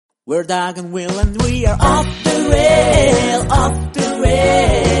We're Doug and Will and we are off the rails, and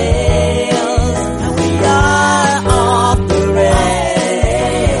we are off the rails,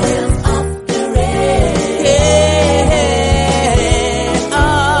 yeah,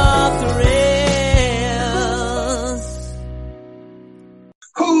 off the rails.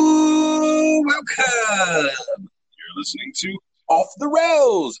 Ooh, welcome! You're listening to Off the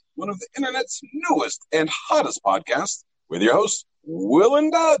Rails, one of the internet's newest and hottest podcasts, with your hosts, Will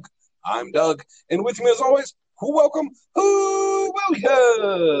and Doug. I'm Doug, and with me as always, welcong.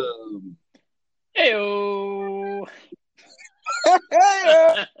 Heyo.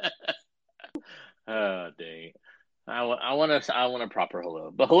 Oh, dang. I want a proper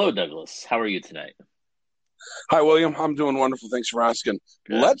hello. But hello, Douglas. How are you tonight? Hi, William. I'm doing wonderful. Thanks for asking.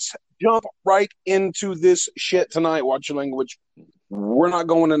 Good. Let's jump right into this shit tonight. Watch your language. We're not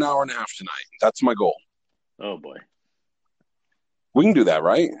going an hour and a half tonight. That's my goal. Oh, boy. We can do that,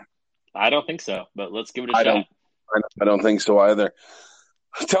 right? I don't think so, but let's give it a shot. I don't think so either.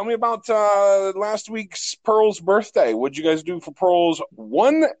 Tell me about last week's Pearl's birthday. What'd you guys do for Pearl's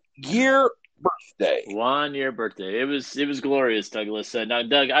 1 year birthday? 1 year birthday. It was glorious, Douglas. Now,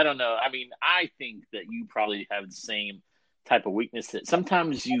 Doug, I don't know. I mean, I think that you probably have the same type of weakness that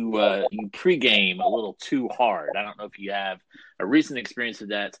sometimes you pregame a little too hard. I don't know if you have a recent experience of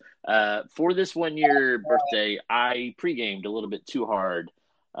that. For this 1 year birthday, I pregamed a little bit too hard.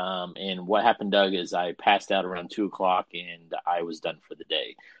 And what happened, Doug, is I passed out around 2:00 and I was done for the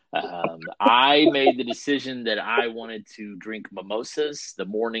day. I made the decision that I wanted to drink mimosas the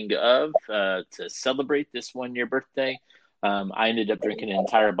morning of to celebrate this 1 year birthday. I ended up drinking an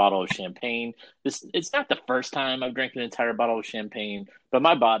entire bottle of champagne. It's not the first time I've drank an entire bottle of champagne, but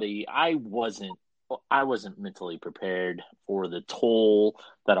my body, I wasn't mentally prepared for the toll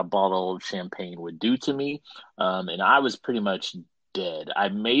that a bottle of champagne would do to me. And I was pretty much dead. I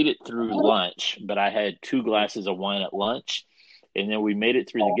made it through lunch, but I had 2 glasses of wine at lunch, and then we made it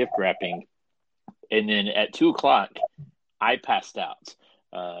through the gift wrapping. And then at 2:00, I passed out,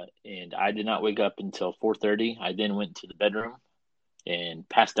 and I did not wake up until 4:30. I then went to the bedroom and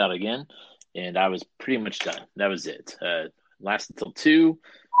passed out again, and I was pretty much done. That was it. Lasted until 2.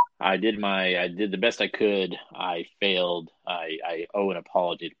 I did the best I could. I failed. I owe an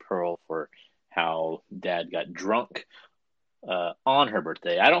apology to Pearl for how Dad got drunk on her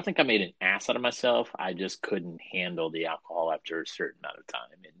birthday. I don't think I made an ass out of myself. I just couldn't handle the alcohol after a certain amount of time,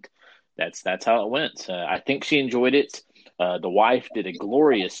 and that's how it went. I think she enjoyed it. The wife did a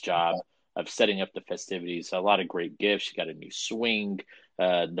glorious job of setting up the festivities. A lot of great gifts. She got a new swing.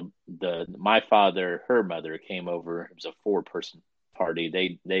 My father, her mother came over. It was a 4-person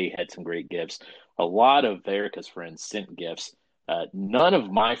party. They had some great gifts. A lot of Erica's friends sent gifts. None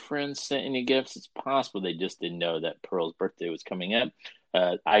of my friends sent any gifts. It's possible they just didn't know that Pearl's birthday was coming up.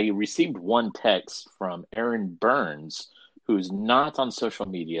 I received one text from Aaron Burns, who's not on social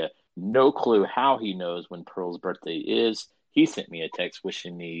media. No clue how he knows when Pearl's birthday is. He sent me a text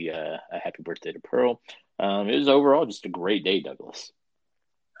wishing me a happy birthday to Pearl. It was overall just a great day, Douglas.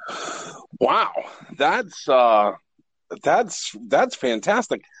 Wow, that's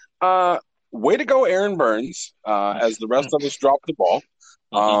fantastic. Way to go, Aaron Burns, as the rest of us dropped the ball.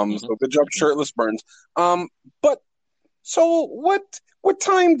 So good job, Shirtless Burns. But so what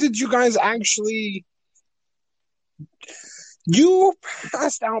time did you guys actually... You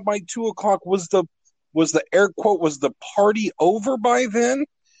passed out by 2:00. Was the air quote, was the party over by then?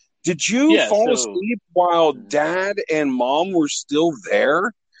 Did you fall asleep while Dad and Mom were still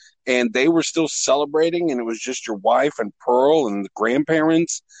there? And they were still celebrating, and it was just your wife and Pearl and the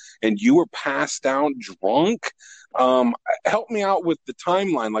grandparents, and you were passed out drunk. Help me out with the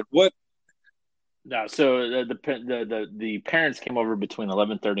timeline. Like what? No, so the parents came over between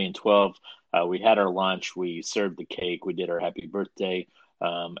 11:30 and 12. We had our lunch. We served the cake. We did our happy birthday.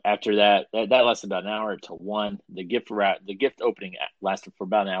 After that lasted about an hour till 1. The gift opening lasted for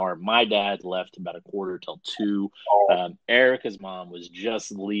about an hour. My dad left about a quarter till 2. Erica's mom was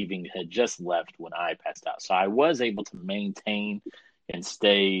had just left when I passed out. So I was able to maintain and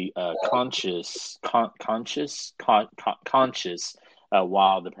stay conscious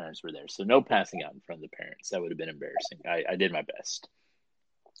while the parents were there. So no passing out in front of the parents. That would have been embarrassing. I did my best.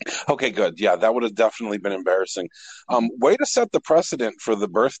 Okay, good. Yeah, that would have definitely been embarrassing. Way to set the precedent for the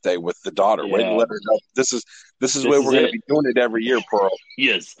birthday with the daughter. Yeah. Way to let her know this is the way we're going to be doing it every year, Pearl.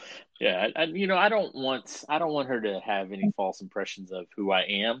 Yes. Yeah. I don't want her to have any false impressions of who I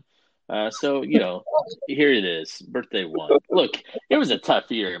am. So here it is, birthday 1. Look, it was a tough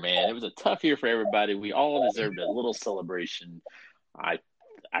year, man. It was a tough year for everybody. We all deserved a little celebration.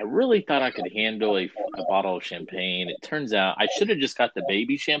 I really thought I could handle a bottle of champagne. It turns out I should have just got the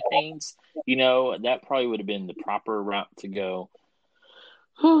baby champagnes. That probably would have been the proper route to go.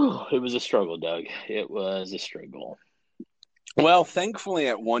 Whew, it was a struggle, Doug. It was a struggle. Well, thankfully,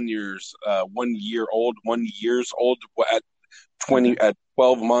 at 1 year old at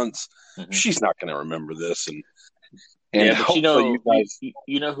 12 months, she's not going to remember this, and yeah, but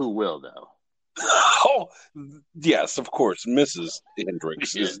you know who will though. Oh, yes, of course. Mrs.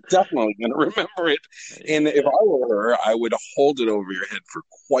 Hendricks is definitely going to remember it. And if I were her, I would hold it over your head for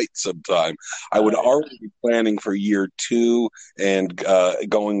quite some time. I would already be planning for year 2 and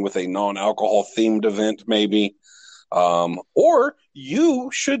going with a non-alcohol themed event, maybe. Or you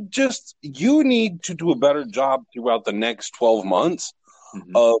need to do a better job throughout the next 12 months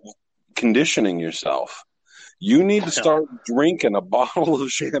of conditioning yourself. You need to start drinking a bottle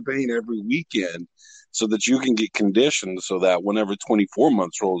of champagne every weekend so that you can get conditioned so that whenever 24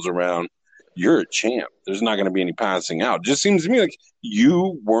 months rolls around, you're a champ. There's not going to be any passing out. It just seems to me like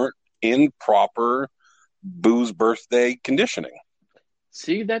you weren't in proper booze birthday conditioning.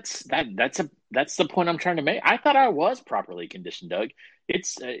 See, that's the point I'm trying to make. I thought I was properly conditioned, Doug.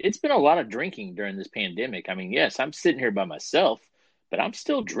 It's been a lot of drinking during this pandemic. I mean, yes, I'm sitting here by myself, but I'm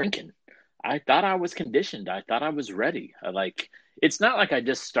still drinking. I thought I was conditioned. I thought I was ready. It's not like I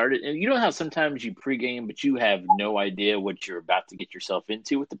just started. And you know how sometimes you pregame, but you have no idea what you're about to get yourself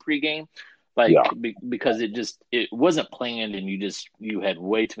into with the pregame? Because it wasn't planned, and you had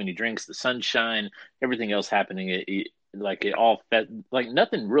way too many drinks, the sunshine, everything else happening.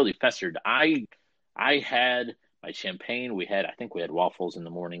 Nothing really festered. I had my champagne. I think we had waffles in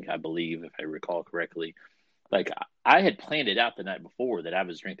the morning, I believe, if I recall correctly. I had planned it out the night before that I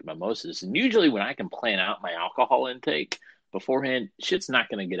was drinking mimosas. And usually when I can plan out my alcohol intake beforehand, shit's not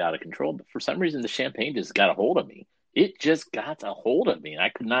going to get out of control. But for some reason, the champagne just got a hold of me. It just got a hold of me, and I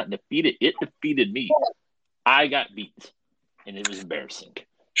could not defeat it. It defeated me. I got beat, and it was embarrassing.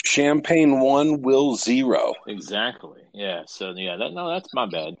 Champagne 1, will 0. Exactly. Yeah. So, that's my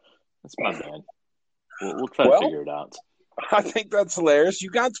bad. That's my bad. We'll try to figure it out. I think that's hilarious. You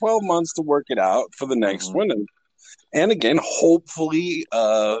got 12 months to work it out for the next one. And again, hopefully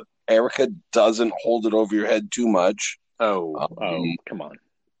Erica doesn't hold it over your head too much. Oh, come on.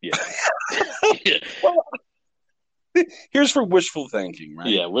 Yeah. Well, here's for wishful thinking, right?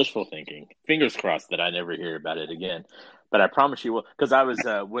 Yeah, wishful thinking. Fingers crossed that I never hear about it again. But I promise you will. Because I was,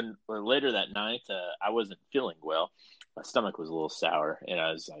 when later that night, I wasn't feeling well. My stomach was a little sour. And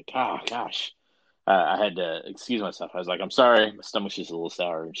I was like, oh, gosh. I had to excuse myself. I was like, I'm sorry, my stomach's just a little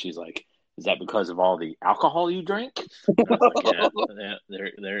sour. And she's like, is that because of all the alcohol you drink? I was like,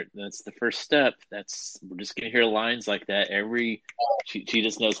 yeah, that's the first step. We're just going to hear lines like that she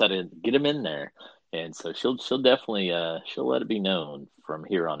just knows how to get them in there. And so she'll definitely, she'll let it be known from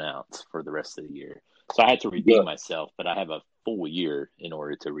here on out for the rest of the year. So I had to redeem myself, but I have a full year in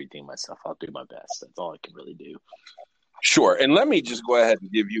order to redeem myself. I'll do my best. That's all I can really do. Sure. And let me just go ahead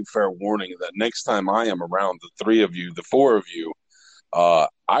and give you fair warning that next time I am around the 4 of you, I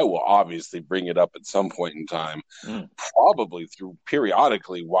will obviously bring it up at some point in time, probably through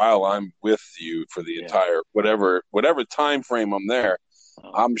periodically while I'm with you for the entire, whatever time frame I'm there.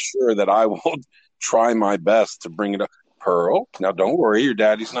 I'm sure that I will try my best to bring it up. Pearl, now don't worry, your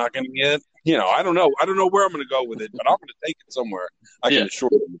daddy's not going to get, I don't know where I'm going to go with it, but I'm going to take it somewhere. I can assure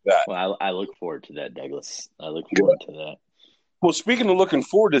you that. Well, I look forward to that, Douglas. I look forward to that. Well, speaking of looking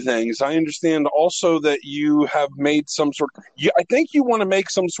forward to things, I understand also that you have made I think you want to make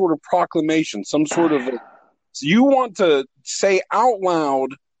some sort of proclamation, so you want to say out loud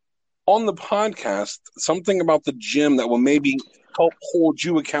on the podcast something about the gym that will maybe help hold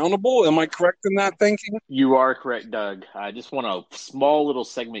you accountable. Am I correct in that thinking? You are correct, Doug. I just want a small little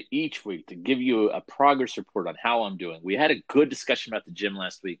segment each week to give you a progress report on how I'm doing. We had a good discussion about the gym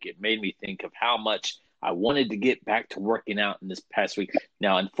last week. It made me think of how much I wanted to get back to working out in this past week.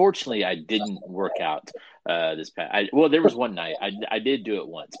 Now, unfortunately, I didn't work out this past. There was one night I did do it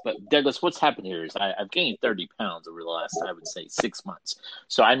once. But Douglas, what's happened here is I've gained 30 pounds over the last, I would say, 6 months.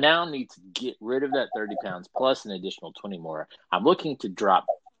 So I now need to get rid of that 30 pounds plus an additional 20 more. I'm looking to drop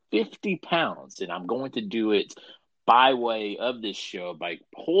 50 pounds, and I'm going to do it by way of this show by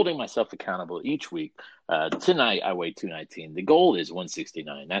holding myself accountable each week. Tonight, I weigh 219. The goal is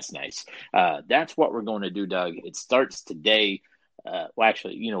 169. That's nice. That's what we're going to do, Doug. It starts today.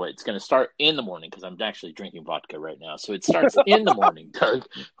 Actually, you know what? It's going to start in the morning because I'm actually drinking vodka right now. So it starts in the morning, Doug.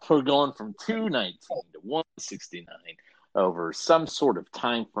 We're going from 219 to 169 over some sort of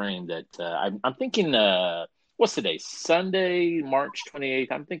time frame that I'm thinking, what's today? Sunday, March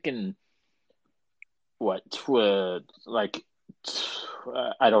 28th. I'm thinking,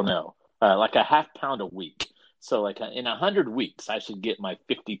 I don't know, like a half pound a week. So like in 100 weeks, I should get my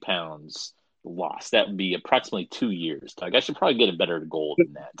 50 pounds lost. That would be approximately 2 years. Doug, I should probably get a better goal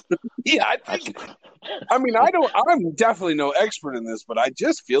than that. Yeah, I'm definitely no expert in this, but I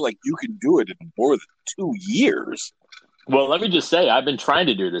just feel like you can do it in more than 2 years. Well, let me just say, I've been trying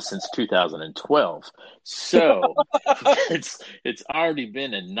to do this since 2012. So it's already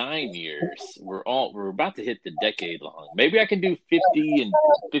been 9 years. We're about to hit the decade long. Maybe I can do 50 in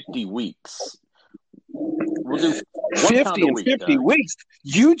 50 weeks. We'll do 50 and 50 weeks.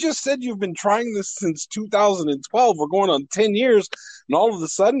 You just said you've been trying this since 2012. We're going on 10 years, and all of a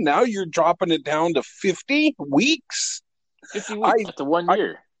sudden now you're dropping it down to 50 weeks. 50 weeks after 1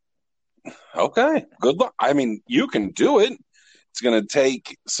 year. Okay, good luck. I mean, you can do it. It's going to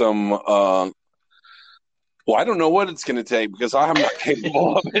take some. Well, I don't know what it's going to take because I'm not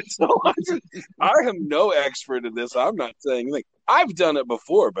capable of it. So I am no expert in this. I'm not saying anything. I've done it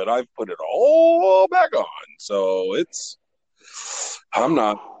before, but I've put it all back on. So I'm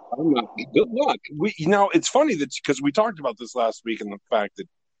not. Good luck. It's funny that because we talked about this last week and the fact that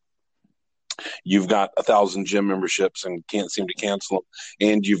you've got 1,000 gym memberships and can't seem to cancel them,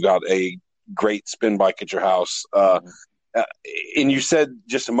 and you've got a great spin bike at your house. And you said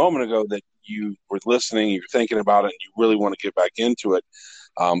just a moment ago that you were listening, you're thinking about it, and you really want to get back into it.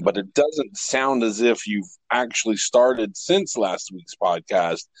 But it doesn't sound as if you've actually started since last week's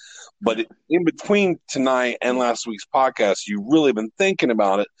podcast. But in between tonight and last week's podcast, you've really been thinking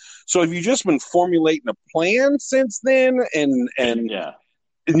about it. So have you just been formulating a plan since then? And yeah.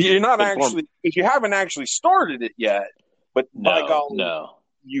 You're not actually, because you haven't actually started it yet, but by golly,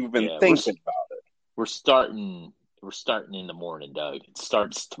 you've been thinking about it. We're starting in the morning, Doug. It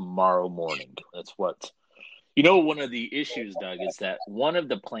starts tomorrow morning. That's what, one of the issues, Doug, is that one of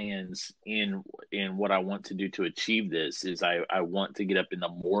the plans in what I want to do to achieve this is I want to get up in the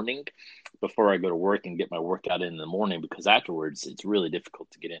morning before I go to work and get my workout in the morning, because afterwards it's really difficult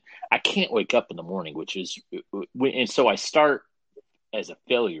to get in. I can't wake up in the morning, and so I start as a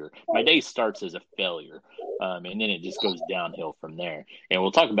failure. My day starts as a failure, and then it just goes downhill from there. And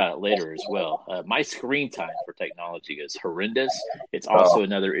we'll talk about it later as well. My screen time for technology is horrendous. It's also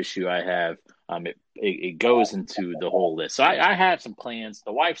another issue I have. It goes into the whole list. So I have some plans.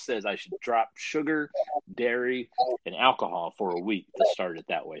 The wife says I should drop sugar, dairy, and alcohol for a week to start it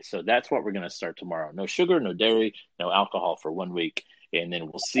that way. So that's what we're going to start tomorrow. No sugar, no dairy, no alcohol for 1 week. And then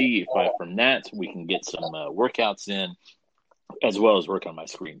we'll see if from that we can get some workouts in, as well as work on my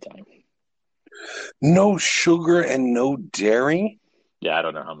screen time. No sugar and no dairy? Yeah, I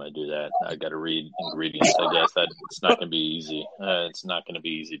don't know how I'm going to do that. I got to read ingredients, I guess. It's not going to be easy. It's not going to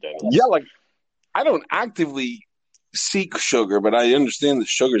be easy, Douglas. Yeah, I don't actively seek sugar, but I understand that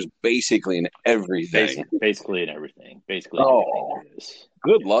sugar is basically in everything. Basically in everything. Basically everything there is.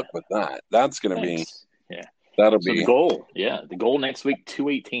 Good luck with that. That's going to be... Yeah. That'll be... the goal. Yeah, the goal next week,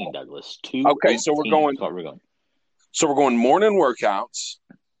 218, Douglas. 218. Okay, so we're going... So we're going morning workouts,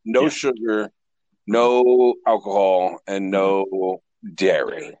 no sugar, no alcohol, and no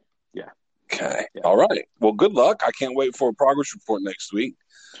dairy. Yeah. Okay. Yeah. All right. Well, good luck. I can't wait for a progress report next week.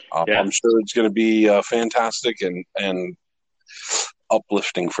 I'm sure it's going to be fantastic and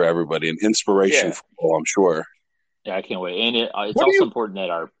uplifting for everybody and inspiration for people, I'm sure. Yeah, I can't wait. And it's also important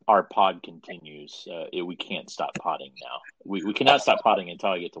that our pod continues. We can't stop potting now. We cannot stop potting until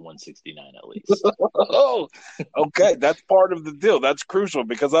I get to 169 at least. Oh, okay. That's part of the deal. That's crucial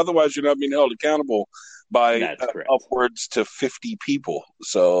because otherwise you're not being held accountable by upwards to 50 people.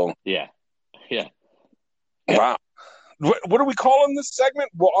 So yeah. Wow. What are we calling this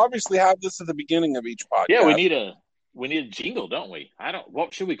segment? We'll obviously have this at the beginning of each podcast. Yeah, we need a jingle, don't we?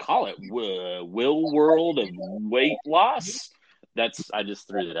 What should we call it? Will World of Weight Loss? I just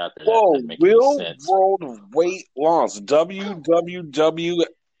threw it out there. Whoa, Will World of Weight Loss. WWWL?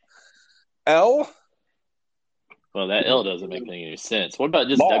 Well, that L doesn't make any sense. What about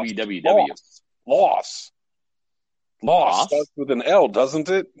just WWW? Loss starts with an L, doesn't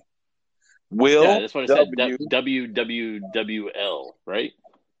it? Yeah, that's what I said. WWWL, right?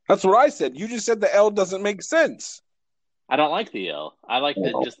 That's what I said. You just said the L doesn't make sense. I don't like the L. I like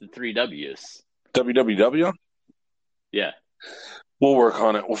just the 3 W's. WWW? Yeah. We'll work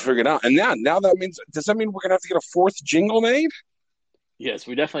on it. We'll figure it out. And now does that mean we're going to have to get a 4th jingle made? Yes,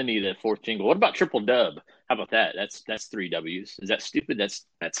 we definitely need a 4th jingle. What about triple dub? How about that? That's 3 W's. Is that stupid? That's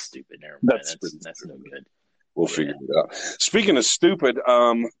stupid. Never mind. That's no good. We'll figure it out. Speaking of stupid,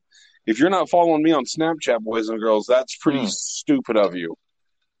 if you're not following me on Snapchat, boys and girls, that's pretty stupid of you.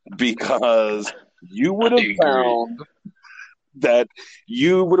 Because you would have found that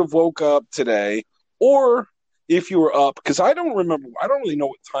you would have woke up today, or if you were up, because I don't really know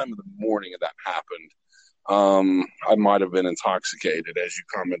what time of the morning that happened. I might have been intoxicated, as you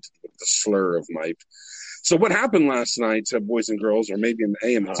commented with the slur of night. So what happened last night, boys and girls, or maybe in the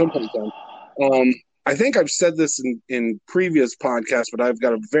AM at some point in time, I think I've said this in previous podcasts, but I've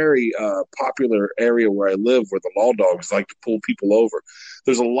got a very popular area where I live where the law dogs like to pull people over.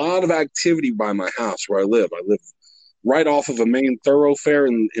 There's a lot of activity by my house where I live. I live right off of a main thoroughfare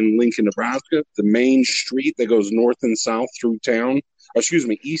in Lincoln, Nebraska, the main street that goes north and south through town,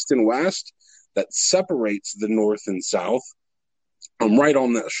 east and west, that separates the north and south. I'm right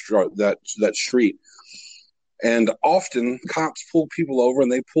on that street. And often cops pull people over,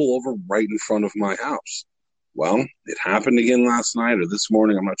 and they pull over right in front of my house. Well, it happened again last night or this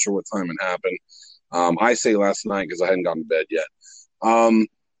morning. I'm not sure what time it happened. I say last night because I hadn't gotten to bed yet.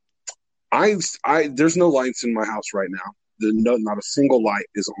 There's no lights in my house right now. Not a single light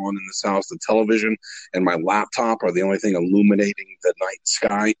is on in this house. The television and my laptop are the only thing illuminating the night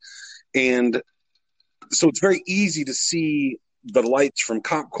sky. And so it's very easy to see the lights from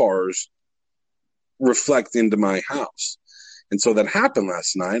cop cars reflect into my house. And so that happened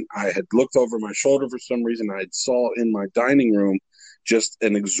last night. I had looked over my shoulder for some reason. I saw in my dining room just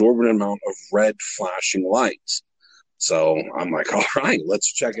an exorbitant amount of red flashing lights. So I'm like, all right,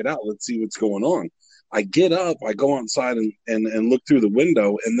 let's check it out. Let's see what's going on. I get up, I go outside and look through the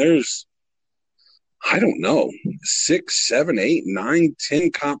window, and there's, I don't know, 6, 7, 8, 9,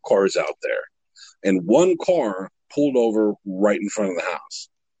 10 cop cars out there. And one car pulled over right in front of the house.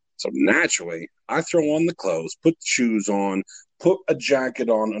 So naturally, I throw on the clothes, put the shoes on, put a jacket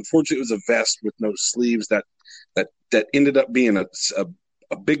on. Unfortunately, it was a vest with no sleeves that ended up being a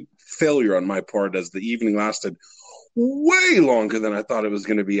big failure on my part, as the evening lasted way longer than I thought it was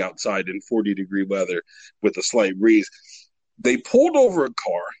going to be outside in 40-degree weather with a slight breeze. They pulled over a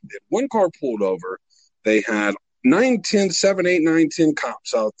car. One car pulled over. They had 7, 8, 9, 10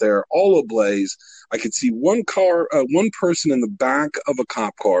 cops out there, all ablaze. I could see one person in the back of a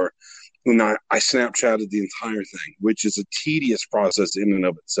cop car, and I Snapchatted the entire thing, which is a tedious process in and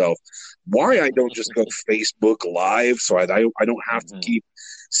of itself. Why I don't just go Facebook Live so I don't have to keep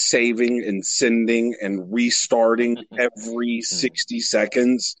saving and sending and restarting every 60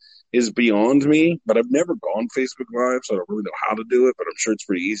 seconds is beyond me. But I've never gone Facebook Live, so I don't really know how to do it, but I'm sure it's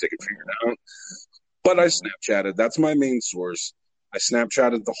pretty easy. I can figure it out. But I Snapchatted. That's my main source. I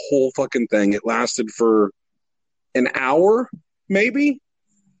Snapchatted the whole fucking thing. It lasted for an hour, maybe,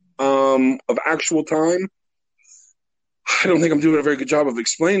 of actual time. I don't think I'm doing a very good job of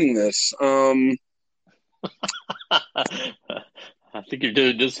explaining this. I think you're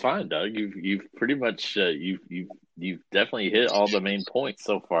doing just fine, Doug. You've pretty much you've definitely hit all the main points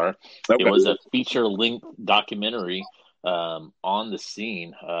so far. Okay. It was a feature-length documentary on the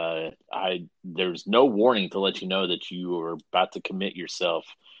scene. There's no warning to let you know that you are about to commit yourself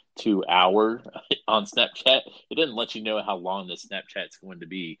to hour on Snapchat. It didn't let you know how long the Snapchat's going to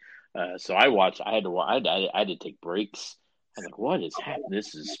be. So I had to take breaks. I'm like, what is happening?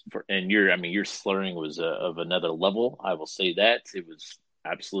 This is and your slurring was of another level. I will say that it was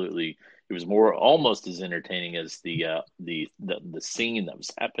absolutely. It was more almost as entertaining as the scene that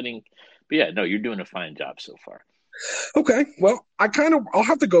was happening. But yeah, no, you're doing a fine job so far. Okay, well, I'll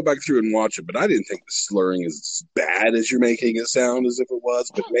have to go back through and watch it, but I didn't think the slurring is as bad as you're making it sound as if it was,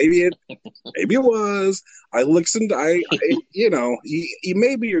 but maybe it was. I listened,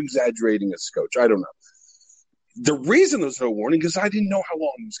 maybe you're exaggerating a scotch. I don't know. The reason there's no warning is I didn't know how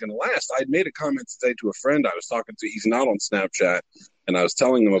long it was going to last. I had made a comment today to a friend I was talking to. He's not on Snapchat, and I was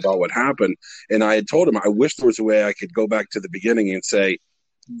telling him about what happened, and I had told him I wish there was a way I could go back to the beginning and say,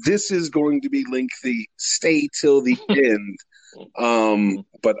 this is going to be lengthy. Stay till the end.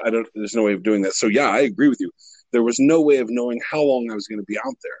 But there's no way of doing that. So yeah, I agree with you. There was no way of knowing how long I was going to be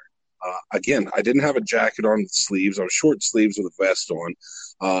out there. Again, I didn't have a jacket on with sleeves. I was short sleeves with a vest on.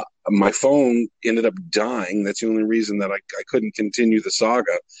 My phone ended up dying. That's the only reason that I couldn't continue the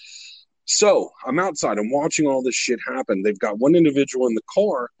saga. So I'm outside. I'm watching all this shit happen. They've got one individual in the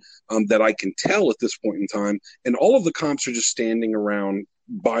car that I can tell at this point in time, and all of the cops are just standing around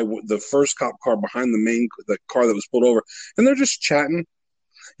by the first cop car behind the car that was pulled over, and they're just chatting.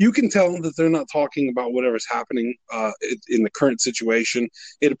 You can tell that they're not talking about whatever's happening in the current situation.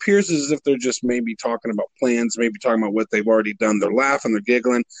 It appears as if they're just maybe talking about plans, maybe talking about what they've already done. They're laughing, they're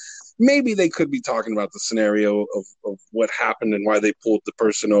giggling. Maybe they could be talking about the scenario of what happened and why they pulled the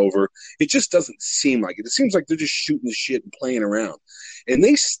person over. It just doesn't seem like it. It seems like they're just shooting the shit and playing around. And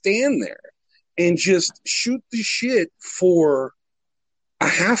they stand there and just shoot the shit for a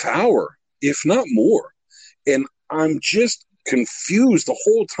half hour, if not more. And I'm just confused the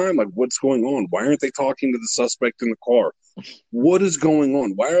whole time. Like, what's going on? Why aren't they talking to the suspect in the car? What is going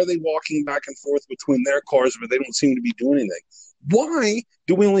on? Why are they walking back and forth between their cars, but they don't seem to be doing anything? Why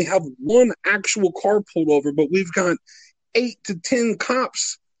do we only have one actual car pulled over, but we've got 8 to 10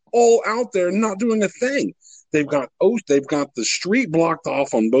 cops all out there not doing a thing? They've got the street blocked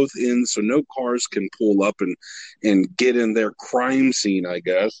off on both ends, so no cars can pull up and get in their crime scene, I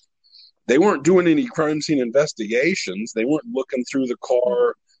guess. They weren't doing any crime scene investigations. They weren't looking through the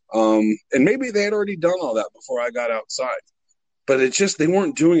car. And maybe they had already done all that before I got outside. But it's just they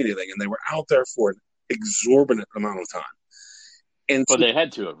weren't doing anything, and they were out there for an exorbitant amount of time. And well, they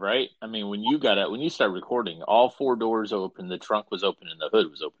had to have, right? I mean, when you started recording, all 4 doors open, the trunk was open, and the hood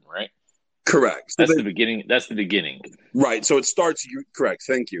was open, right? Correct. That's the beginning. That's the beginning. Right. So it starts. Correct.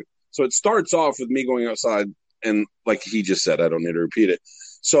 Thank you. So it starts off with me going outside, and like he just said, I don't need to repeat it.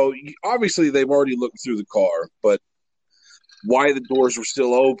 So obviously they've already looked through the car, but why the doors were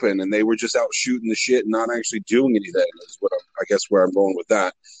still open and they were just out shooting the shit and not actually doing anything is what I guess where I'm going with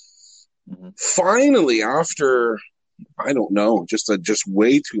that. Mm-hmm. Finally, after I don't know, just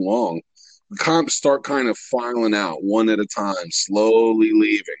way too long, the cops start kind of filing out one at a time, slowly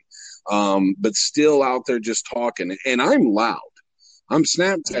leaving, but still out there just talking. And I'm loud. I'm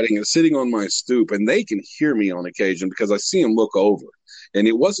Snapchatting and sitting on my stoop, and they can hear me on occasion because I see them look over. And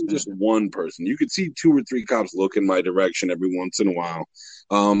it wasn't just one person. You could see 2 or 3 cops look in my direction every once in a while.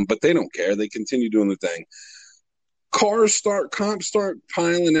 But they don't care. They continue doing the thing. Cops start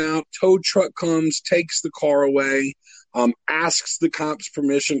piling out. Tow truck comes, takes the car away, asks the cops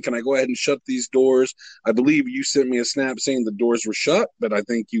permission. Can I go ahead and shut these doors? I believe you sent me a snap saying the doors were shut, but I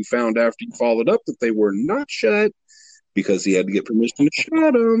think you found after you followed up that they were not shut because he had to get permission to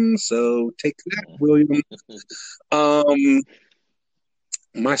shut them. So take that, William.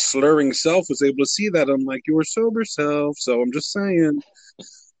 My slurring self was able to see that. I'm like, your sober self. So I'm just saying.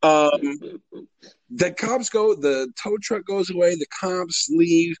 The cops go, the tow truck goes away, the cops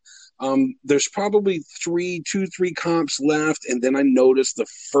leave. There's probably 3 cops left. And then I noticed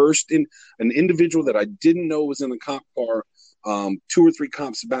an individual that I didn't know was in the cop car, 2 or 3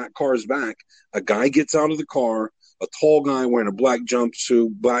 cars back. A guy gets out of the car, a tall guy wearing a black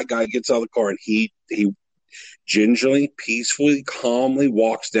jumpsuit, black guy gets out of the car, and he gingerly, peacefully, calmly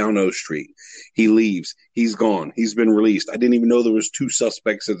walks down O Street. He leaves. He's gone. He's been released. I didn't even know there was 2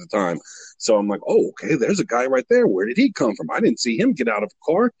 suspects at the time. So I'm like, oh, okay, there's a guy right there. Where did he come from? I didn't see him get out of a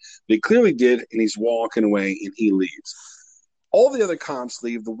car. But he clearly did, and he's walking away, and he leaves. All the other cops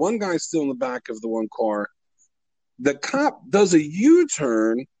leave. The one guy's still in the back of the one car. The cop does a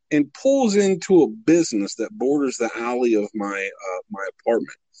U-turn and pulls into a business that borders the alley of my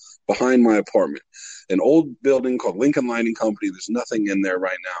apartment. Behind my apartment, an old building called Lincoln Lighting Company. There's nothing in there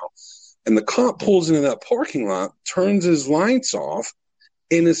right now. And the cop pulls into that parking lot, turns his lights off,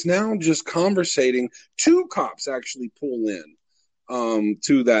 and is now just conversating. 2 cops actually pull in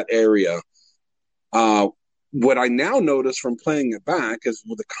to that area. What I now notice from playing it back is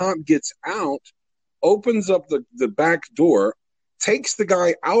when the cop gets out, opens up the back door, takes the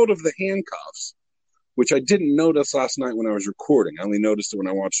guy out of the handcuffs, which I didn't notice last night when I was recording. I only noticed it when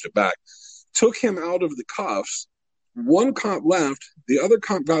I watched it back. Took him out of the cuffs. 1 cop left. The other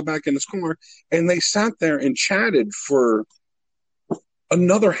cop got back in his car, and they sat there and chatted for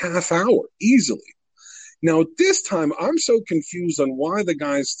another half hour, easily. Now, at this time, I'm so confused on why the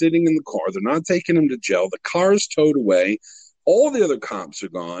guy's sitting in the car. They're not taking him to jail. The car's towed away. All the other cops are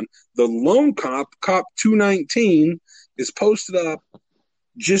gone. The lone cop, Cop 219, is posted up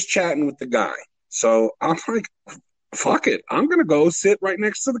just chatting with the guy. So I'm like, fuck it. I'm going to go sit right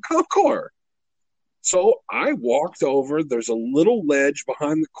next to the cop car. So I walked over. There's a little ledge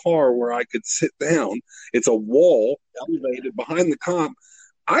behind the car where I could sit down. It's a wall elevated behind the cop.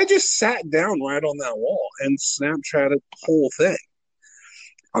 I just sat down right on that wall and Snapchatted the whole thing.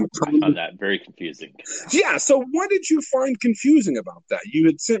 I found that very confusing. Yeah. So what did you find confusing about that? You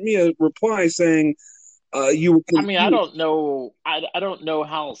had sent me a reply saying, you were confused. I mean, I don't know. I don't know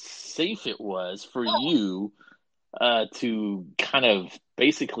how safe it was for you to kind of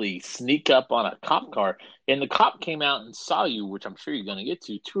basically sneak up on a cop car, and the cop came out and saw you, which I'm sure you're going to get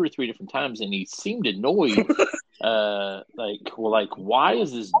to 2 or 3 different times, and he seemed annoyed. Why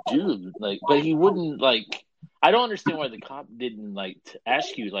is this dude But he wouldn't I don't understand why the cop didn't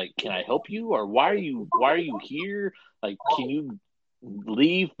ask you can I help you, or why are you here? Can you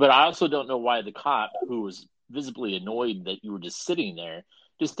leave? But I also don't know why the cop, who was visibly annoyed that you were just sitting there,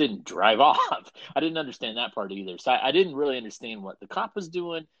 just didn't drive off. I didn't understand that part either. So I didn't really understand what the cop was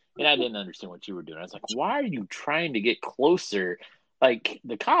doing, and I didn't understand what you were doing. I was like, why are you trying to get closer Like,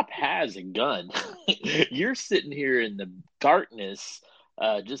 the cop has a gun. You're sitting here in the darkness,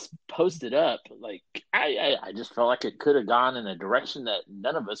 just posted up. Like, I just felt like it could have gone in a direction that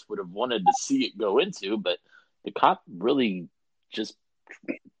none of us would have wanted to see it go into, but the cop really just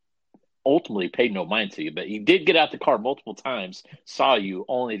ultimately paid no mind to you. But he did get out the car multiple times, saw you,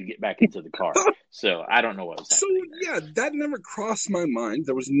 only to get back into the car. So I don't know what was happening. So, yeah, that never crossed my mind.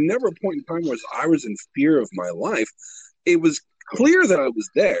 There was never a point in time where I was in fear of my life. It was clear that I was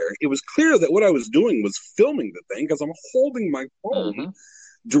there. It was clear that what I was doing was filming the thing because I'm holding my phone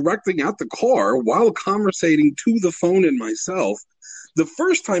directing at the car while conversating to the phone and myself. The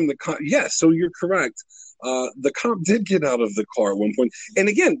first time yes, so you're correct. The cop did get out of the car at one point. And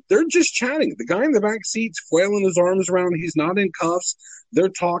again, they're just chatting. The guy in the back seat's flailing his arms around. He's not in cuffs. They're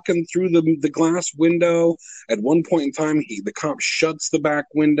talking through the glass window. At one point in time, the cop shuts the back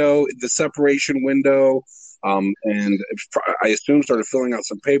window, the separation window, and I assume started filling out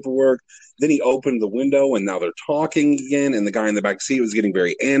some paperwork. Then he opened the window, and now they're talking again, and the guy in the back seat was getting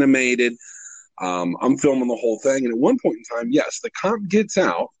very animated. I'm filming the whole thing, and at one point in time, yes, the cop gets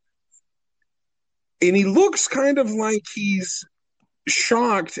out, and he looks kind of like he's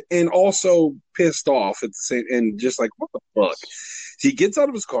shocked and also pissed off at the same, and just like, what the fuck? He gets out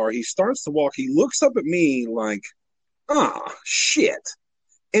of his car, he starts to walk, he looks up at me like, shit,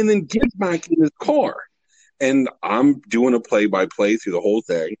 and then gets back in his car. And I'm doing a play-by-play through the whole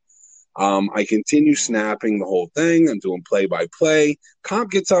thing. I continue snapping the whole thing. I'm doing play-by-play.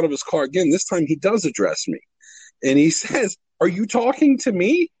 Cop gets out of his car again. This time he does address me. And he says, "Are you talking to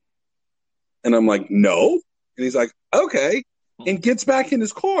me?" And I'm like, "No." And he's like, "Okay." And gets back in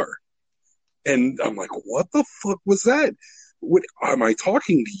his car. And I'm like, what the fuck was that? Am I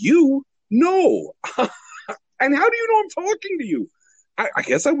talking to you? No. And how do you know I'm talking to you? I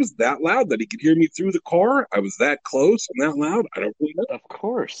guess I was that loud that he could hear me through the car. I was that close and that loud. I don't really know. Of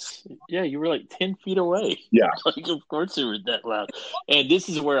course. Yeah, you were like 10 feet away. Yeah. Like, of course you were that loud. And this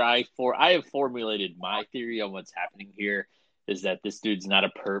is where I have formulated my theory on what's happening here, is that this dude's not a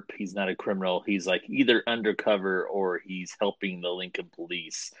perp. He's not a criminal. He's like either undercover or he's helping the Lincoln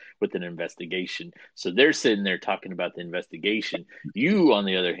police with an investigation. So they're sitting there talking about the investigation. You, on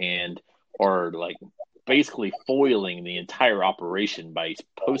the other hand, are like basically foiling the entire operation by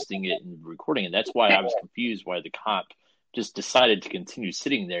posting it and recording it. That's why I was confused why the cop just decided to continue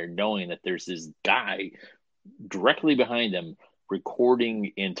sitting there knowing that there's this guy directly behind him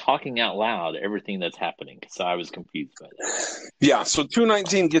recording and talking out loud everything that's happening. So I was confused by that. Yeah, so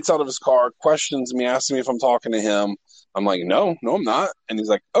 219 gets out of his car, questions me, asks me if I'm talking to him. I'm like, no, I'm not. And he's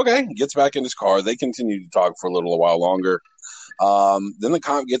like, okay, gets back in his car. They continue to talk for a little while longer. Then the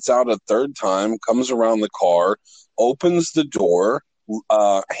cop gets out a third time, comes around the car, opens the door,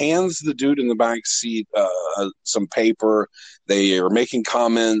 hands the dude in the back seat some paper. They are making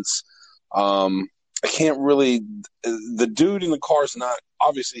comments. I can't really. The dude in the car is not,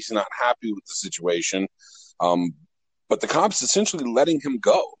 obviously, he's not happy with the situation. But the cop's essentially letting him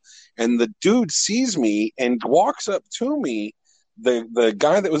go. And the dude sees me and walks up to me, the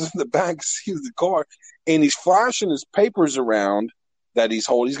guy that was in the back seat of the car, and he's flashing his papers around that he's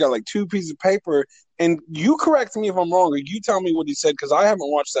holding. He's got like 2 pieces of paper. And you correct me if I'm wrong, or you tell me what he said, because I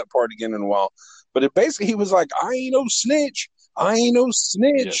haven't watched that part again in a while. But he was like, I ain't no snitch. I ain't no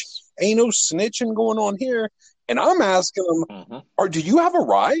snitch. Yes. Ain't no snitching going on here. And I'm asking him, do you have a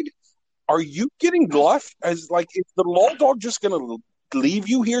ride? Are you getting left? As like, is the law dog just going to leave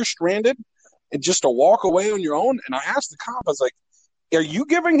you here stranded and just to walk away on your own? And I asked the cop, I was like, are you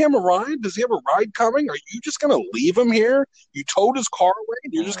giving him a ride? Does he have a ride coming? Are you just going to leave him here? You towed his car away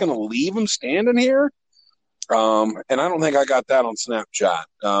and you're just going to leave him standing here? And I don't think I got that on Snapchat.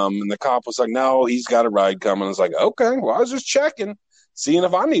 And the cop was like, no, he's got a ride coming. I was like, okay, well, I was just checking, seeing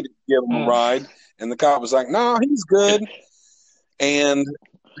if I needed to give him a ride. And the cop was like, no, he's good. And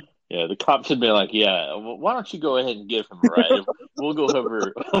yeah, the cop should be like, yeah, why don't you go ahead and give him a ride? We'll go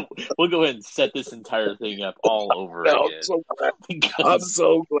ahead and set this entire thing up all over again. I'm so glad. I'm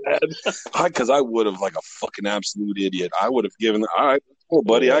so glad. Because I would have, like a fucking absolute idiot. I would have given, all right, cool,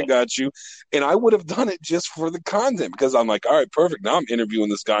 buddy, I got you. And I would have done it just for the content, because I'm like, all right, perfect. Now I'm interviewing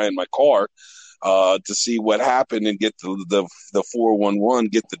this guy in my car to see what happened and get the 411,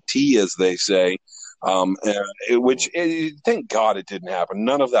 get the T, as they say. Thank God it didn't happen.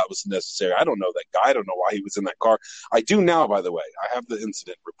 None of that was necessary. I don't know that guy. I don't know why he was in that car. I do now, by the way. I have the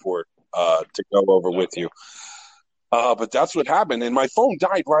incident report to go over with you. But that's what happened, and my phone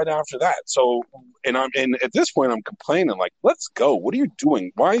died right after that. So, and at this point, I'm complaining, like, let's go. What are you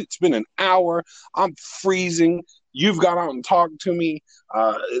doing? Why? It's been an hour. I'm freezing. You've got out and talked to me.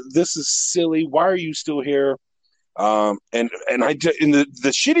 This is silly. Why are you still here? The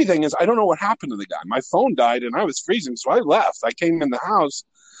shitty thing is I don't know what happened to the guy. My phone died and I was freezing, so I left. I came in the house,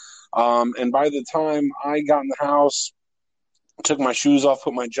 and by the time I got in the house, took my shoes off,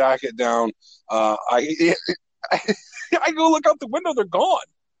 put my jacket down, I go look out the window. They're gone.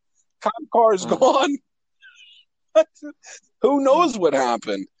 Cop car is gone. Who knows what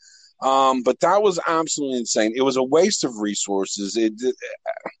happened? But that was absolutely insane. It was a waste of resources.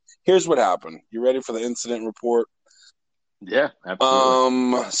 Here's what happened. You ready for the incident report? Yeah,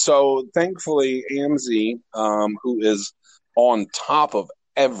 absolutely. So thankfully, AMZ, who is on top of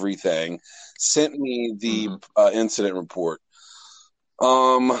everything, sent me the incident report.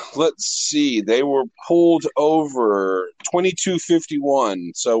 Let's see. They were pulled over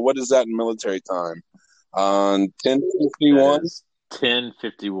 22:51. So what is that in military time? 10:51.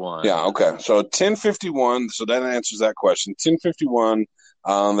 10:51. Yeah. Okay. So 10:51. So that answers that question. 10:51.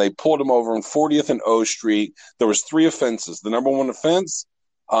 They pulled him over on 40th and O Street. There was 3 offenses. The number 1 offense,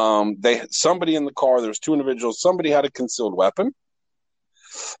 somebody in the car. There was 2 individuals. Somebody had a concealed weapon.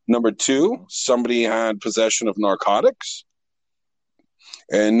 Number 2, somebody had possession of narcotics.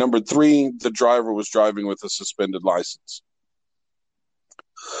 And number 3, the driver was driving with a suspended license.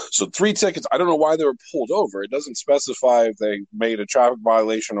 So 3 tickets. I don't know why they were pulled over. It doesn't specify if they made a traffic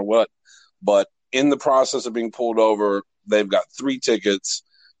violation or what. But in the process of being pulled over, they've got 3 tickets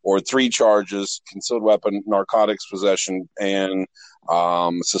or 3 charges: concealed weapon, narcotics possession, and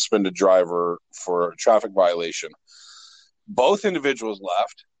suspended driver for traffic violation. Both individuals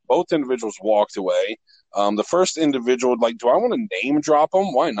left. Both individuals walked away. The first individual, do I want to name drop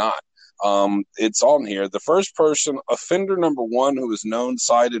them? Why not? It's on here. The first person, offender number 1, who was known,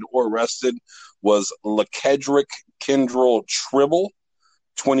 cited, or arrested, was LaKedrick Kendrell Tribble,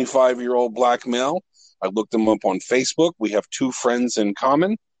 25-year-old black male. I looked him up on Facebook. We have 2 friends in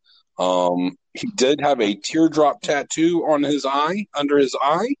common. He did have a teardrop tattoo on his eye, under his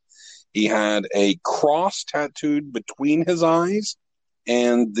eye. He had a cross tattooed between his eyes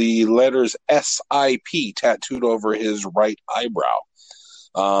and the letters SIP tattooed over his right eyebrow.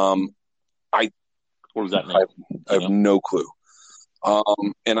 What does that mean? I have no clue.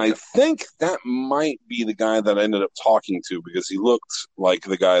 And I think that might be the guy that I ended up talking to, because he looked like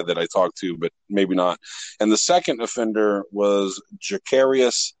the guy that I talked to, but maybe not. And the second offender was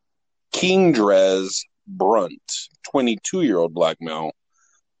Jacarius Kingdrez Brunt, 22-year-old black male.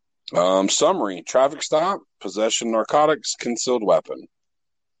 Summary: traffic stop, possession narcotics, concealed weapon.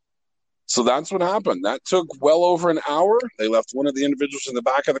 So that's what happened. That took well over an hour. They left one of the individuals in the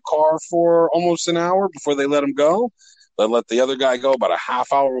back of the car for almost an hour before they let him go. They let the other guy go about a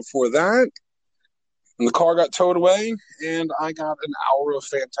half hour before that. And the car got towed away, and I got an hour of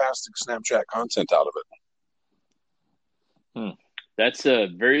fantastic Snapchat content out of it. That's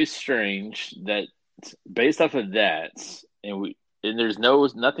very strange. That based off of that, and there's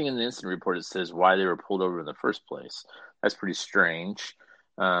nothing in the incident report that says why they were pulled over in the first place. That's pretty strange.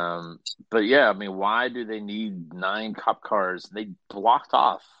 But yeah, I mean, why do they need 9 cop cars? They blocked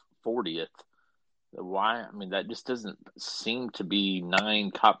off 40th. Why? I mean, that just doesn't seem to be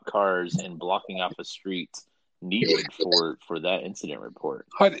 9 cop cars and blocking off a street needed for that incident report.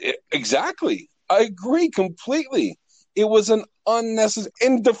 Exactly. I agree completely. It was an unnecessary,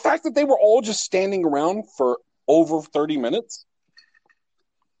 and the fact that they were all just standing around for over 30 minutes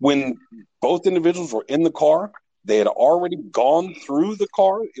when both individuals were in the car. They had already gone through the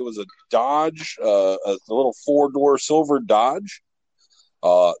car. It was a Dodge, a little 4-door silver Dodge.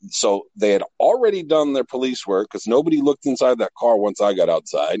 So they had already done their police work, because nobody looked inside that car once I got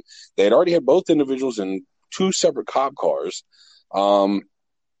outside. They had already had both individuals in 2 separate cop cars.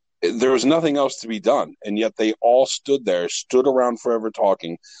 There was nothing else to be done. And yet they all stood around forever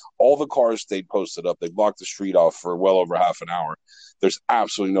talking. All the cars stayed posted up. They blocked the street off for well over half an hour. There's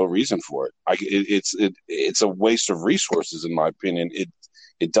absolutely no reason for it. It's a waste of resources, in my opinion.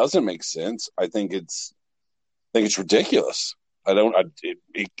 It doesn't make sense. I think it's ridiculous.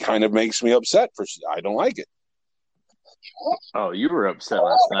 It kind of makes me upset. I don't like it. Oh, you were upset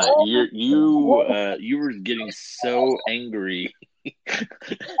last night. You were getting so angry.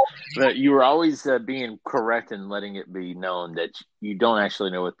 But you were always being correct and letting it be known that you don't actually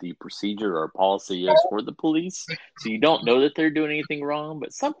know what the procedure or policy is for the police. So you don't know that they're doing anything wrong,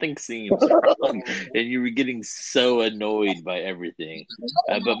 but something seems wrong. And you were getting so annoyed by everything.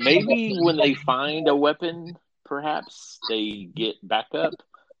 But maybe when they find a weapon, perhaps they get backup.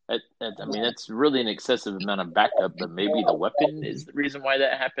 I mean, that's really an excessive amount of backup, but maybe the weapon is the reason why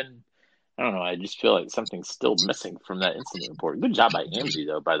that happened. I don't know. I just feel like something's still missing from that incident report. Good job by Angie,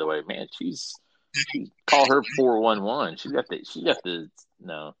 though. By the way, man, she call her 411. She got the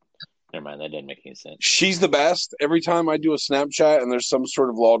no. Never mind, that doesn't make any sense. She's the best. Every time I do a Snapchat and there's some sort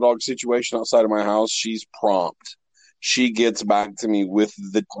of law dog situation outside of my house, she's prompt. She gets back to me with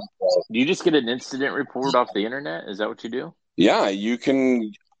the. Do you just get an incident report off the internet? Is that what you do? Yeah, you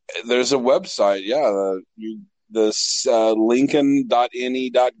can. There's a website. Yeah,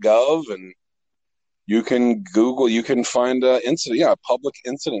 lincoln.ne.gov, and you can Google. You can find incident. Yeah, public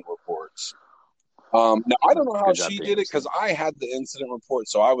incident reports. Now I don't know how she did it because I had the incident report,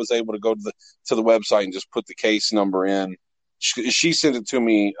 so I was able to go to the website and just put the case number in. She sent it to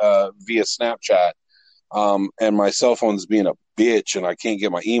me via Snapchat, and my cell phone's being a bitch, and I can't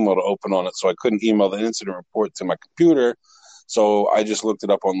get my email to open on it, so I couldn't email the incident report to my computer. So I just looked it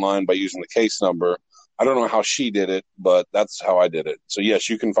up online by using the case number. I don't know how she did it, but that's how I did it. So yes,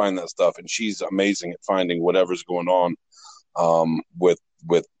 you can find that stuff, and she's amazing at finding whatever's going on with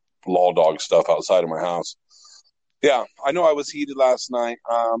law dog stuff outside of my house. Yeah, I know I was heated last night,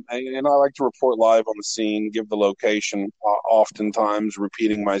 and I like to report live on the scene, give the location, oftentimes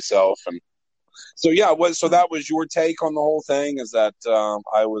repeating myself. And so, yeah, so that was your take on the whole thing, is that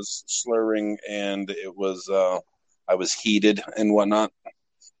I was slurring and it was I was heated and whatnot.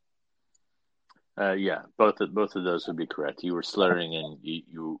 Yeah, both of those would be correct. You were slurring, and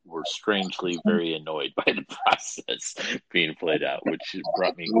you were strangely very annoyed by the process being played out, which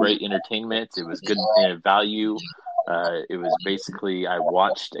brought me great entertainment. It was good value. It was basically, I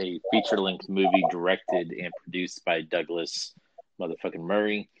watched a feature-length movie directed and produced by Douglas motherfucking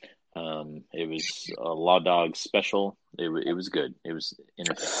Murray. It was a Law Dog special. It was good. It was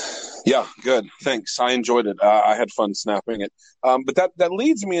entertaining. Yeah, good. Thanks. I enjoyed it. I had fun snapping it. But that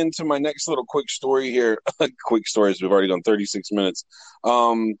leads me into my next little quick story here. Quick stories. We've already done 36 minutes.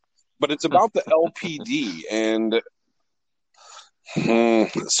 But it's about the LPD. And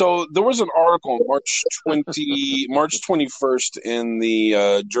so there was an article on March 21st in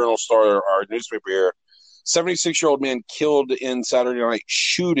the Journal Star, our newspaper here. 76-year-old man killed in Saturday night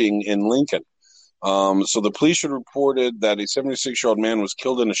shooting in Lincoln. So the police had reported that a 76-year-old man was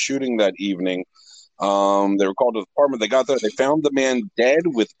killed in a shooting that evening. They were called to the department. They got there. They found the man dead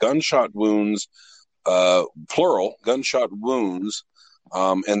with gunshot wounds, plural, gunshot wounds,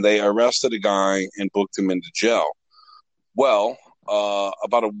 and they arrested a guy and booked him into jail. Well,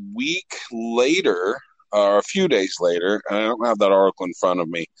 about a week later, or a few days later, and I don't have that article in front of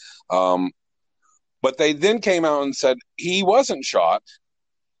me, but they then came out and said he wasn't shot.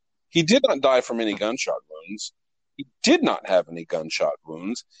 He did not die from any gunshot wounds. He did not have any gunshot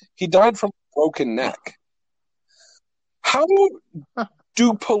wounds. He died from a broken neck. How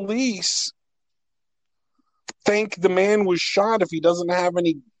do police think the man was shot if he doesn't have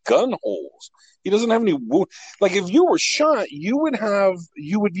any gun holes? He doesn't have any wound. Like, if you were shot, you would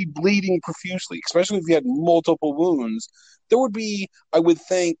be bleeding profusely, especially if you had multiple wounds. There would be, I would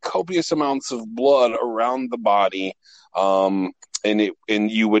think, copious amounts of blood around the body, and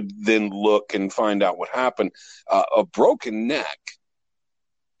you would then look and find out what happened. A broken neck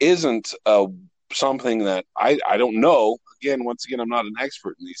isn't something that I don't know. Once again, I'm not an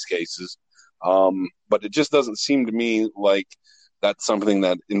expert in these cases, but it just doesn't seem to me like that's something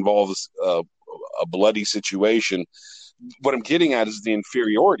that involves a bloody situation. What I'm getting at is the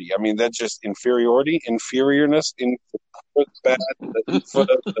inferiority. I mean, that's just inferiorness,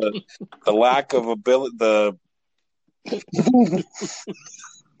 the lack of ability,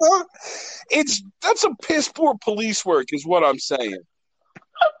 that's a piss poor police work, is what I'm saying.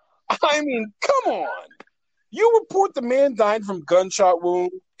 I mean, come on. You report the man died from gunshot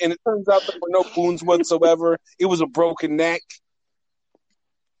wound, and it turns out there were no wounds whatsoever. It was a broken neck.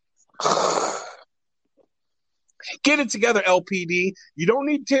 Get it together, LPD. You don't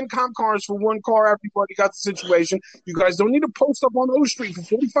need 10 cop cars for one car after you've already got the situation. You guys don't need to post up on O Street for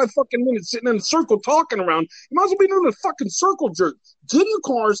 45 fucking minutes sitting in a circle talking around. You might as well be doing a fucking circle jerk. Get in your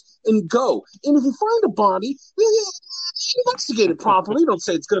cars and go. And if you find a body, investigate it properly. Don't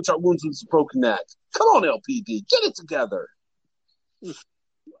say it's gunshot wounds and it's a broken neck. Come on, LPD. Get it together.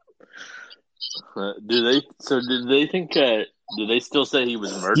 Do they think... do they still say he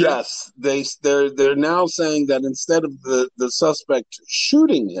was murdered? Yes, they're now saying that instead of the suspect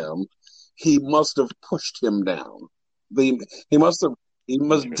shooting him, he must have pushed him down. He must have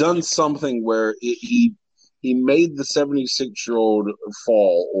done something where he made the 76-year-old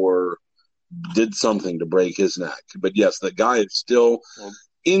fall or did something to break his neck. But yes, the guy is still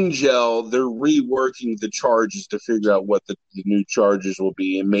in jail. They're reworking the charges to figure out what the new charges will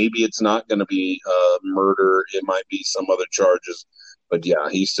be, and maybe it's not going to be murder. It might be some other charges, but yeah,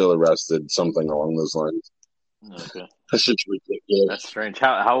 he's still arrested, something along those lines. Okay. That's just ridiculous. That's strange.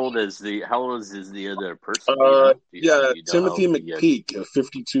 How old is the other person? Do you know? Timothy McPeak, a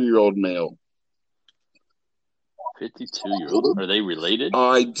 52-year-old male. 52-year-old. Are they related?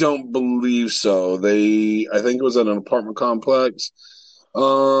 I don't believe so. I think it was at an apartment complex.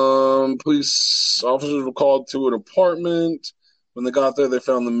 Police officers were called to an apartment. When they got there, they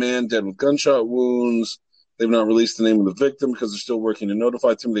found the man dead with gunshot wounds. They've not released the name of the victim because they're still working to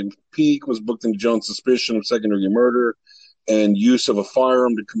notify. Timothy McPeak was booked into Jones' suspicion of second-degree murder and use of a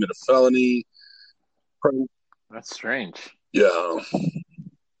firearm to commit a felony. That's strange. Yeah.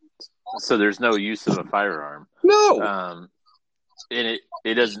 So there's no use of a firearm. No. And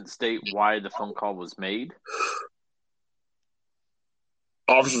it doesn't state why the phone call was made.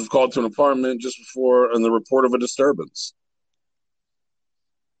 Officers called to an apartment just before and the report of a disturbance.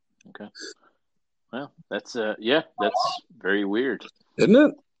 Okay. Well, that's very weird. Isn't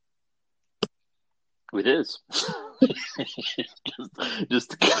it? It is.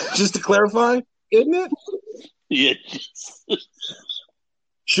 just to clarify, isn't it? Yeah.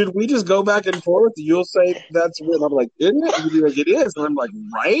 Should we just go back and forth? You'll say that's weird. I'm like, isn't it? You'll be like, it is. And I'm like,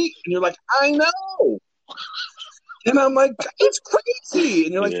 right? And you're like, I know. And I'm like, it's crazy.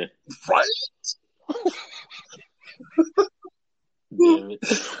 And you're like, right?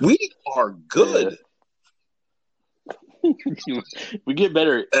 We are good. Yeah. We get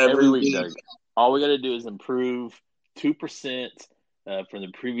better every week, Doug. All we got to do is improve 2% from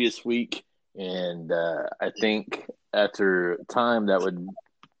the previous week. And I think after time,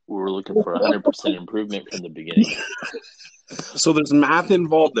 we're looking for 100% improvement from the beginning. So there's math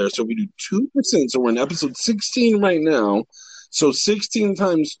involved there. So we do 2%. So we're in episode 16 right now. So 16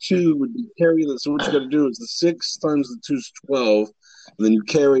 times 2 would be carry that. So what you got to do is the 6 times the 2 is 12. And then you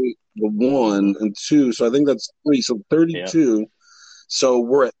carry the 1 and 2. So I think that's 3. So 32. Yeah. So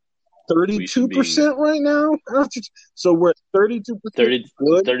we're at 32% right now. So we're at 32%.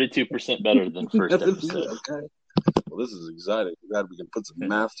 32% better than first episode. Okay. Well, this is exciting. Glad we can put some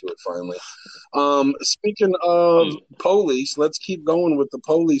math to it finally. Speaking of police, let's keep going with the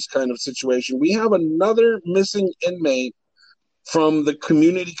police kind of situation. We have another missing inmate from the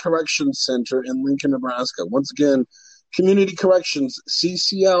Community Corrections Center in Lincoln, Nebraska. Once again, Community Corrections,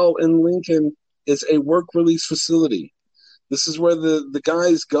 CCL in Lincoln, is a work release facility. This is where the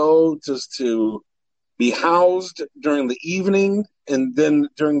guys go just to be housed during the evening, and then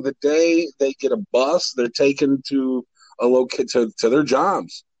during the day they get a bus. They're taken to to their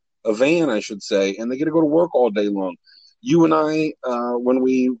jobs, a van, I should say, and they get to go to work all day long. You and I, when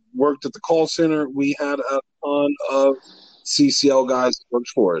we worked at the call center, we had a ton of CCL guys that worked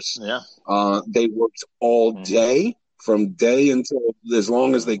for us. Yeah, they worked all day, from day until as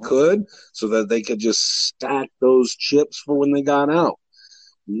long as they could, so that they could just stack those chips for when they got out.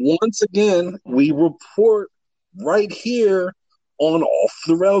 Once again, we report right here on Off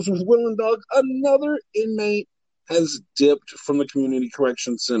the Rails with Will and Doug, another inmate has dipped from the Community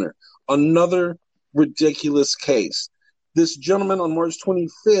Correction Center. Another ridiculous case. This gentleman on March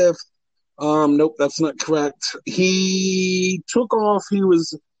 25th, nope, that's not correct. He took off.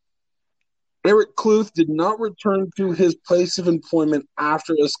 Eric Kluth did not return to his place of employment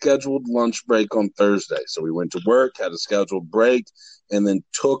after a scheduled lunch break on Thursday. So he went to work, had a scheduled break, and then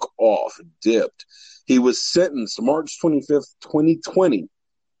took off, dipped. He was sentenced March 25th, 2020.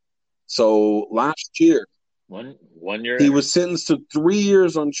 So last year. One year. He was sentenced to 3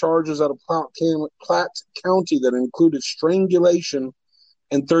 years on charges out of Platte County that included strangulation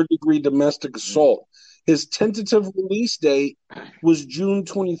and third-degree domestic assault. His tentative release date was June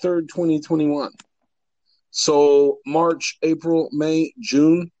 23rd, 2021. So March, April, May,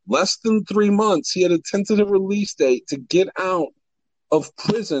 June, less than 3 months, he had a tentative release date to get out of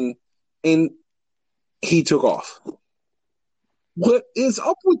prison, and he took off. What is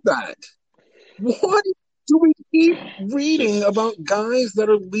up with that? Why do we keep reading about guys that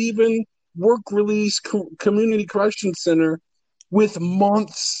are leaving work release community correction center with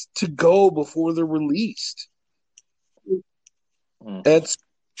months to go before they're released? That's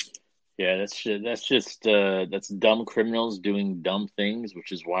dumb criminals doing dumb things,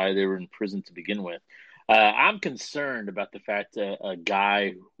 which is why they were in prison to begin with. I'm concerned about the fact that a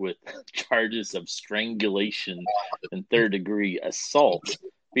guy with charges of strangulation and third-degree assault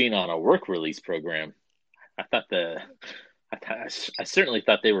being on a work release program. I certainly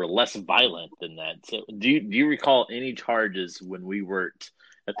thought they were less violent than that. So, do you recall any charges when we worked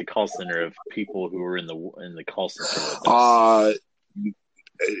at the call center of people who were in the call center with us?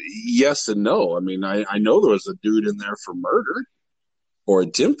 Yes and no. I mean, I know there was a dude in there for murder or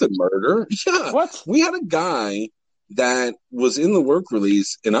attempted murder. Yeah. What? We had a guy that was in the work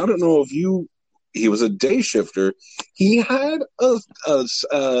release, and I don't know if you he was a day shifter. He had a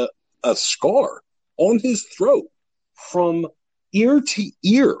scar on his throat from ear to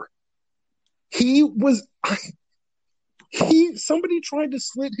ear. Somebody tried to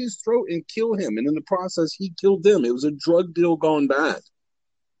slit his throat and kill him, and in the process, he killed them. It was a drug deal gone bad.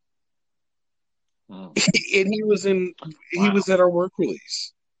 And he was at our work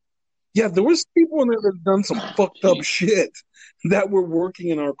release. Yeah, there was people in there that had done some fucked up shit that were working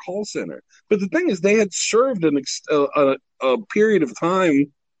in our call center. But the thing is, they had served a period of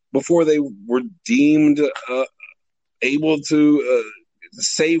time before they were deemed able to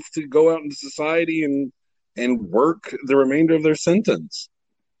safe to go out into society and work the remainder of their sentence.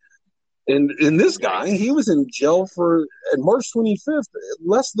 And this guy, he was in jail on March 25th,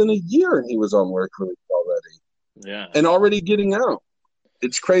 less than a year, and he was on work release already. Yeah. And already getting out.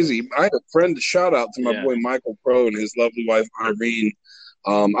 It's crazy. I had a friend, shout out to my boy Michael Pro and his lovely wife Irene.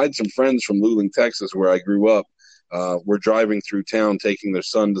 I had some friends from Luling, Texas, where I grew up. We're driving through town, taking their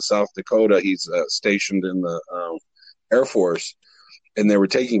son to South Dakota. He's stationed in the Air Force. And they were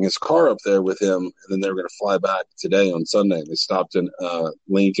taking his car up there with him, and then they were going to fly back today on Sunday. They stopped in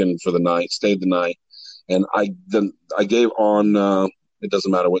Lincoln for the night, stayed the night, and I gave on it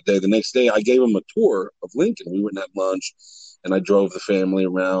doesn't matter what day. The next day, I gave them a tour of Lincoln. We went and had lunch, and I drove the family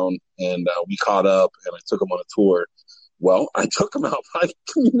around, and we caught up, and I took them on a tour. Well, I took them out by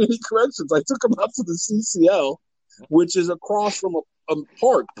community corrections. I took them out to the CCL, which is across from a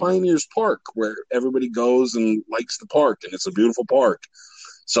park, Pioneers Park, where everybody goes and likes the park, and it's a beautiful park.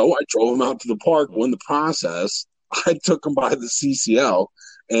 So I drove them out to the park. Well, in the process, I took them by the CCL,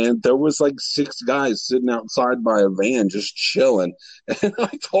 and there was like 6 guys sitting outside by a van just chilling. And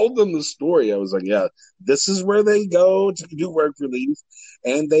I told them the story. I was like, yeah, this is where they go to do work release,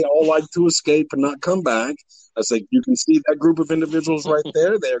 and they all like to escape and not come back. I was like, you can see that group of individuals right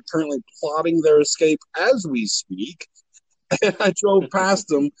there. They are currently plotting their escape as we speak. And I drove past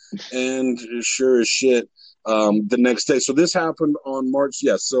them, and sure as shit, the next day. So this happened on March.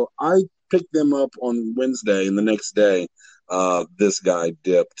 Yes. So I picked them up on Wednesday, and the next day, this guy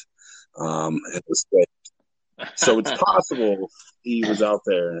dipped and escaped. So it's possible he was out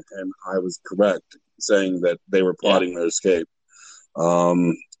there, and I was correct saying that they were plotting their escape.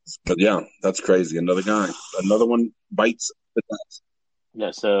 But yeah, that's crazy. Another one bites the dust.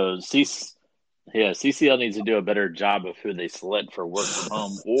 Yeah. So CCL needs to do a better job of who they select for work from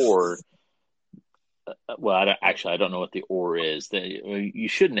home, or, well, I don't know what the or is. You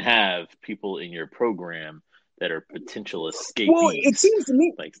shouldn't have people in your program that are potential escapees. Well, it seems to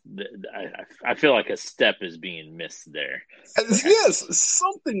me like I feel like a step is being missed there. Yes,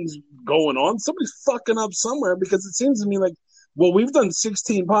 something's going on. Somebody's fucking up somewhere, because it seems to me like, well, we've done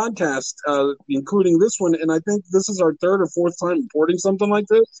 16 podcasts, including this one, and I think this is our 3rd or 4th time reporting something like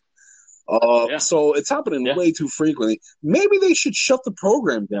this. So it's happening way too frequently. Maybe they should shut the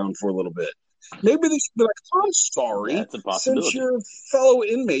program down for a little bit. Maybe they should be like, I'm sorry, since your fellow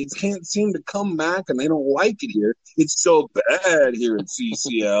inmates can't seem to come back and they don't like it here, it's so bad here at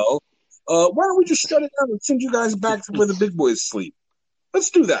CCL. Why don't we just shut it down and send you guys back to where the big boys sleep?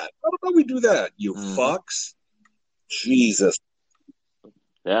 Let's do that. How about we do that, you fucks? Jesus.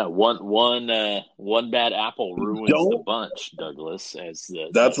 Yeah, one bad apple ruins the bunch, Douglas.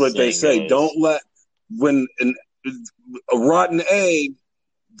 That's what they say. Goes. Don't let a rotten egg.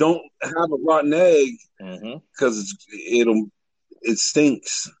 Don't have a rotten egg because it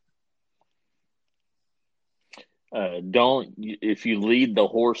stinks. If you lead the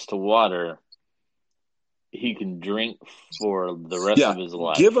horse to water, he can drink for the rest of his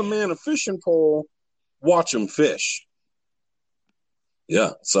life. Give a man a fishing pole, watch him fish.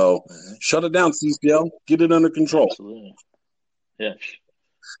 Yeah, so shut it down, CCL. Get it under control. Absolutely. Yeah,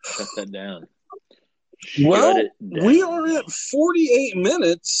 shut that down. Well, we are at 48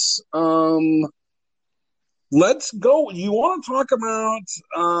 minutes. Let's go. You want to talk about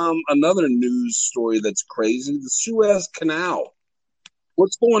another news story that's crazy? The Suez Canal.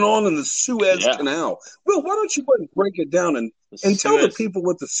 What's going on in the Suez Canal? Well, why don't you go ahead and break it down and tell the people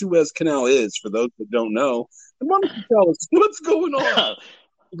what the Suez Canal is, for those that don't know. And why don't you tell us what's going on,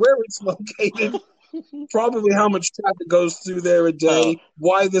 where it's located, probably how much traffic goes through there a day,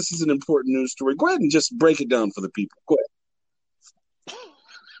 why this is an important news story. Go ahead and just break it down for the people. Go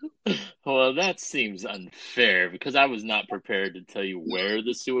ahead. Well, that seems unfair because I was not prepared to tell you where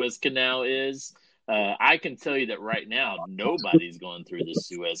the Suez Canal is. I can tell you that right now, nobody's going through the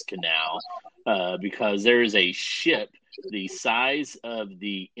Suez Canal because there is a ship the size of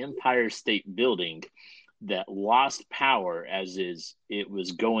the Empire State Building that lost power as it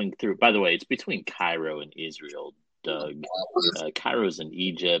was going through. By the way, it's between Cairo and Israel, Doug. Cairo's in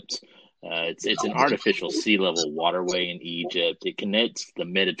Egypt. It's an artificial sea level waterway in Egypt. It connects the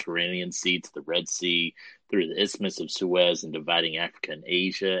Mediterranean Sea to the Red Sea through the Isthmus of Suez and dividing Africa and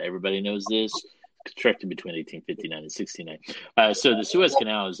Asia. Everybody knows this. Constructed between 1859 and 69. So the Suez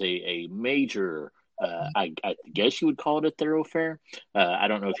Canal is a major, I guess you would call it a thoroughfare. I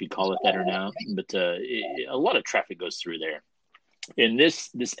don't know if you'd call it that or not, but a lot of traffic goes through there. And this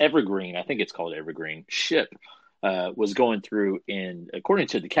Evergreen, I think it's called Evergreen, ship was going through, and according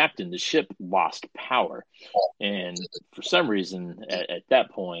to the captain, the ship lost power. And for some reason, at that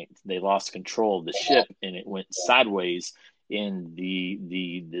point, they lost control of the ship, and it went sideways. In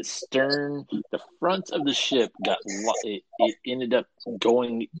the stern, the front of the ship it ended up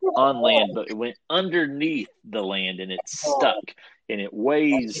going on land, but it went underneath the land, and it stuck, and it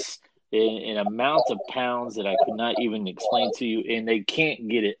weighs an amount of pounds that I could not even explain to you, and they can't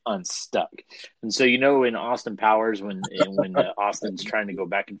get it unstuck. And so, in Austin Powers, when Austin's trying to go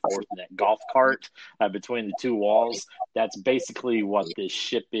back and forth in that golf cart between the two walls, that's basically what this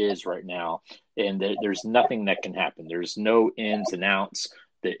ship is right now. And there's nothing that can happen. There's no ins and outs.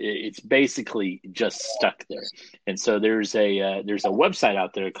 It's basically just stuck there. And so there's a website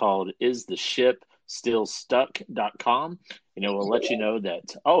out there called istheshipstillstuck.com. We'll let you know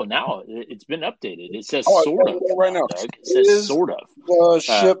that. Oh, now it's been updated. It says sort of right now. Doug. It says sort of. The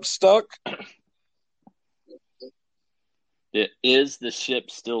ship stuck. Is the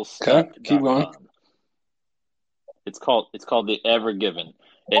ship still stuck? Okay, keep going. It's called the Ever Given.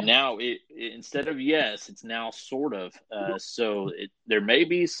 And now, instead of yes, it's now sort of. So there may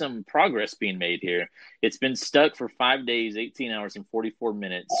be some progress being made here. It's been stuck for 5 days, 18 hours, and 44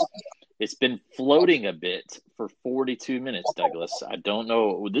 minutes. It's been floating a bit for 42 minutes, Douglas. I don't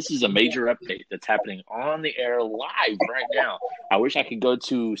know. This is a major update that's happening on the air live right now. I wish I could go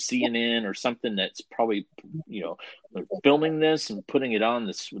to CNN or something that's probably, filming this and putting it on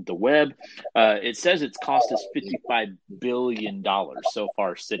the web. It says it's cost us $55 billion so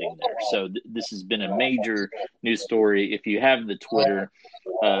far sitting there. So this has been a major news story. If you have the Twitter,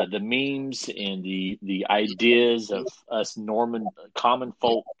 the memes and the ideas of us common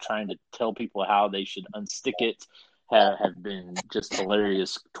folk trying to tell people how they should unstick it have been just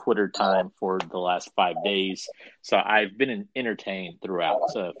hilarious Twitter time for the last 5 days. So I've been entertained throughout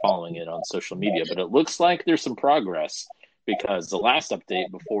following it on social media, but it looks like there's some progress, because the last update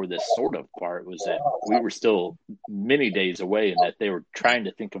before this sort of part was that we were still many days away, and that they were trying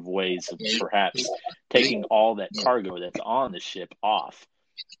to think of ways of perhaps taking all that cargo that's on the ship off,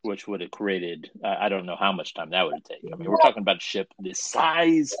 which would have created, I don't know how much time that would have taken. I mean, we're talking about a ship the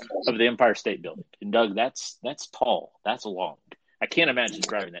size of the Empire State Building. And Doug, that's tall. That's long. I can't imagine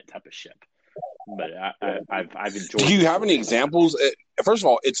driving that type of ship. But I've enjoyed it. Do you have any examples? First of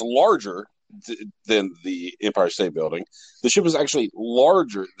all, it's larger than the Empire State Building. The ship is actually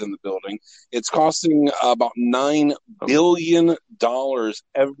larger than the building. It's costing about $9 billion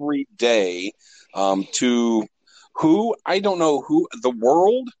every day to... Who? I don't know who. The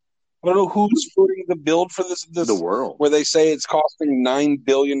world? I don't know who's footing the bill for this. The world. Where they say it's costing $9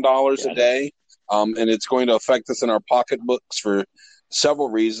 billion a day. And it's going to affect us in our pocketbooks for several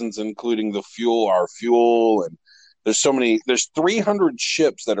reasons, including our fuel. And there's 300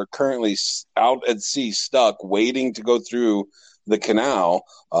 ships that are currently out at sea stuck, waiting to go through the canal.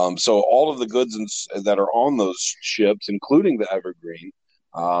 So all of the goods that are on those ships, including the Evergreen,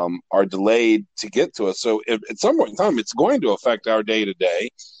 are delayed to get to us. So at some point in time, it's going to affect our day to day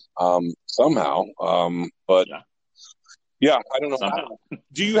somehow. But yeah, I don't know.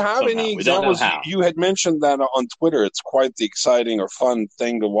 Do you have any examples? You had mentioned that on Twitter. It's quite the exciting or fun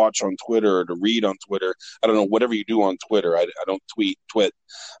thing to watch on Twitter or to read on Twitter. I don't know, whatever you do on Twitter. I don't twit.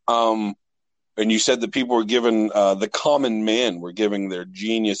 And you said that people were given, the common man were giving their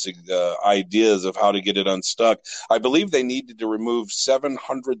genius ideas of how to get it unstuck. I believe they needed to remove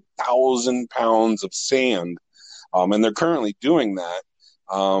 700,000 pounds of sand, and they're currently doing that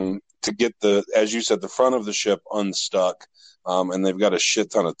to get as you said, the front of the ship unstuck. And they've got a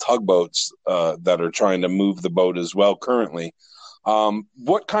shit ton of tugboats that are trying to move the boat as well currently. Do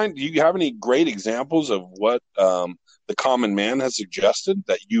you have any great examples of what the common man has suggested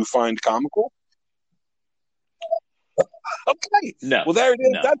that you find comical? Okay. No. Well, there it is.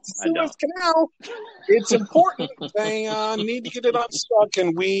 No, that's the Suez Canal. It's important. They need to get it unstuck,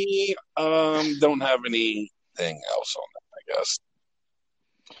 and we don't have anything else on that, I guess.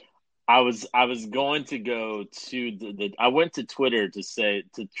 I was going to go to I went to Twitter to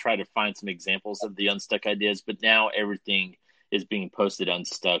try to find some examples of the unstuck ideas, but now everything is being posted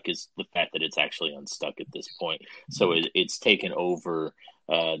unstuck is the fact that it's actually unstuck at this point. So it's taken over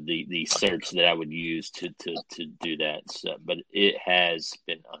the search that I would use to do that. So, but it has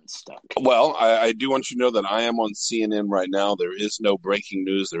been unstuck. gets stuck. Well, I do want you to know that I am on CNN right now. There is no breaking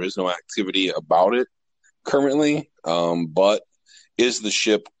news. There is no activity about it currently. But is the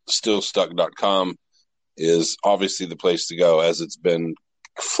ship still stuck.com is obviously the place to go, as it's been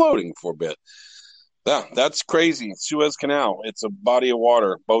floating for a bit. Yeah, that's crazy. Suez Canal. It's a body of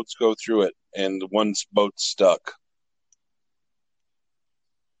water. Boats go through it, and one boat's stuck.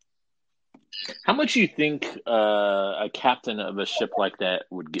 How much do you think a captain of a ship like that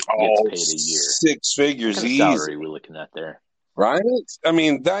gets paid a year? 6 figures, what kind of salary we're looking at there, right? I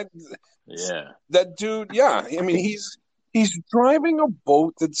mean that dude. Yeah, I mean he's driving a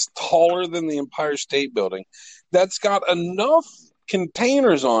boat that's taller than the Empire State Building, that's got enough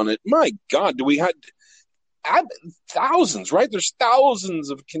containers on it. My God, do we have thousands? Right, there's thousands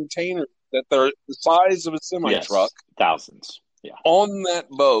of containers that they're the size of a semi truck. Thousands, yeah, on that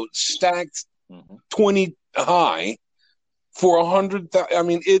boat, stacked 20 high for 100,000. I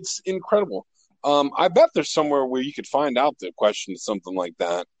mean, it's incredible. I bet there's somewhere where you could find out the question of something like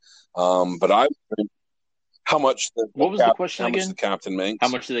that. But how much? What was the question again? How much the captain makes? How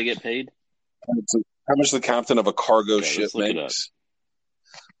much do they get paid? How much the captain of a cargo ship makes?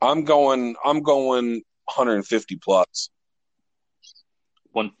 I'm going 150 plus.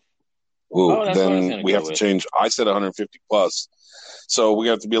 Then we have to change. I said 150 plus. So we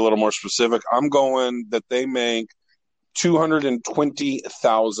have to be a little more specific. I'm going that they make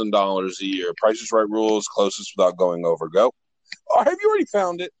 $220,000 a year. Price is Right rules, closest without going over. Go. Oh, have you already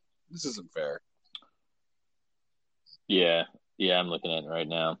found it? This isn't fair. Yeah, I'm looking at it right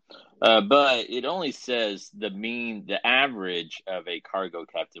now. But it only says the average of a cargo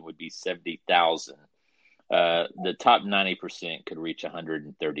captain would be 70,000. The top 90% could reach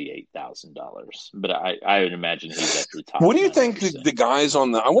 $138,000, but I would imagine he's at the top. What do you think the guys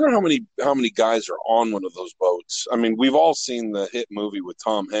on I wonder how many guys are on one of those boats? I mean, we've all seen the hit movie with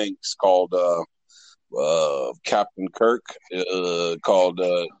Tom Hanks called Captain Kirk, called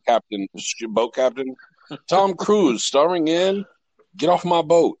Boat Captain. Tom Cruise starring in Get Off My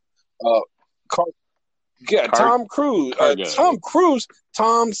Boat. Tom Cruise. Tom Cruise.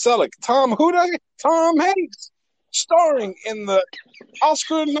 Tom Selleck. Tom Hanks. Starring in the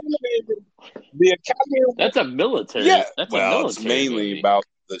Oscar-nominated the Academy. That's a military. Yeah. That's it's mainly movie. about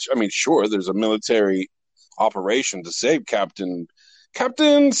sure, there's a military operation to save Captain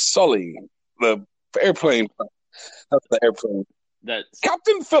Sully, the airplane. That's the airplane. That's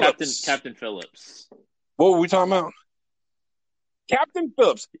Captain Phillips. Captain Phillips. What were we talking about? Captain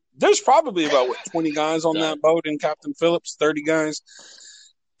Phillips. There's probably about 20 guys on that boat in Captain Phillips, 30 guys.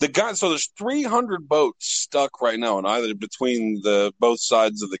 So there's 300 boats stuck right now, and either between both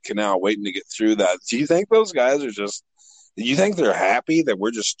sides of the canal waiting to get through that. Do you think those guys are just? Do you think they're happy that we're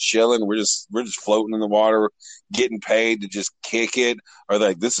just chilling? We're just floating in the water, getting paid to just kick it? Or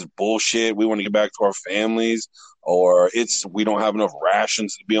like, this is bullshit. We want to get back to our families, or we don't have enough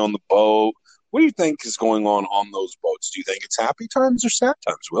rations to be on the boat. What do you think is going on those boats? Do you think it's happy times or sad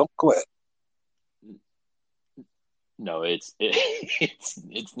times? Will, go ahead. No, it's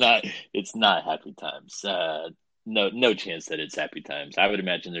not happy times. No chance that it's happy times. I would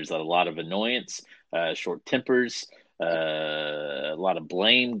imagine there's a lot of annoyance, short tempers, a lot of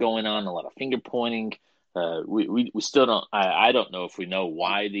blame going on, a lot of finger pointing. We still don't. I don't know if we know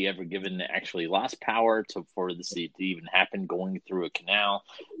why the Ever Given actually lost power for the sea to even happen going through a canal.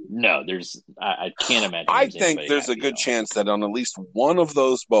 No, I can't imagine. I think there's a good chance that on at least one of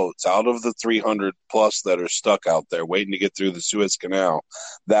those boats, out of the 300 plus that are stuck out there waiting to get through the Suez Canal,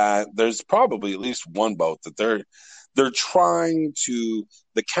 that there's probably at least one boat that they're trying to.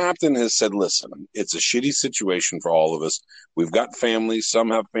 The captain has said, listen, it's a shitty situation for all of us. We've got families. Some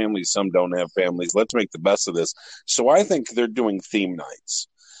have families. Some don't have families. Let's make the best of this. So I think they're doing theme nights.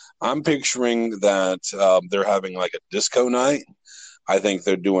 I'm picturing that they're having like a disco night. I think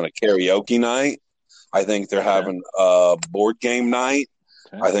they're doing a karaoke night. I think they're having a board game night.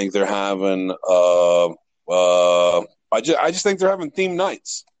 Okay. I think they're having I just think they're having theme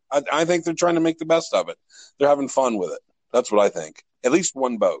nights. I think they're trying to make the best of it. They're having fun with it. That's what I think. At least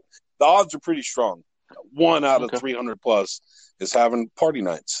one boat. The odds are pretty strong. One out of 300 plus is having party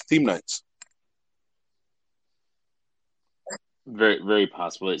nights, theme nights. Very, very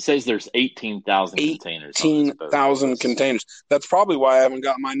possible. It says there's 18,000 containers. 18,000 containers. That's probably why I haven't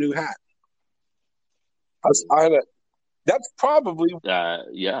got my new hat. That's probably.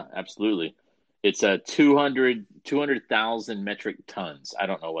 Yeah, absolutely. It's 200,000 metric tons. I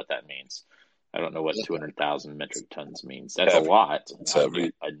don't know what that means. I don't know what 200,000 metric tons means. That's heavy. A lot. It's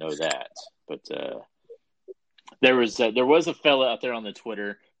heavy. I know that. But there was a fella out there on the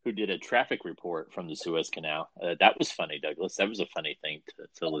Twitter who did a traffic report from the Suez Canal. That was funny, Douglas. That was a funny thing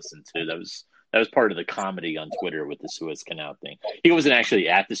to listen to. That was part of the comedy on Twitter with the Suez Canal thing. He wasn't actually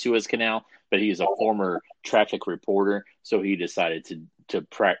at the Suez Canal, but he is a former traffic reporter, so he decided to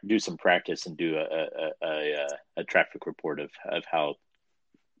do some practice and do a traffic report of how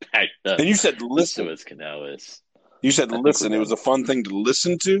packed up and you said the Suez Canal is. You said listen. It was a fun thing to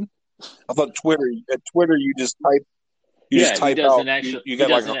listen to. I thought at Twitter you just type. Just type out. You got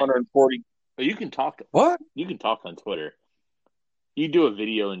like 140. But you can talk. What? You can talk on Twitter. You do a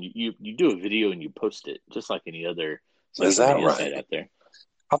video and you do a video and you post it just like any other social media site out there.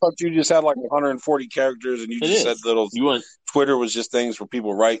 I thought you just had like 140 characters and you just said little. Twitter was just things where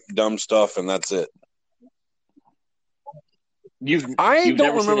people write dumb stuff and that's it. I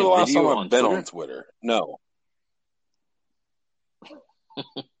don't remember the last time I've been on Twitter. No.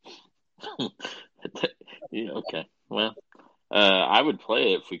 Yeah, okay. Well, I would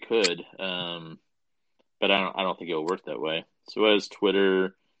play it if we could, but I don't think it'll work that way. Suez,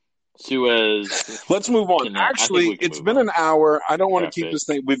 Twitter, Suez. Let's move on. Actually, it's been an hour. I don't want to keep this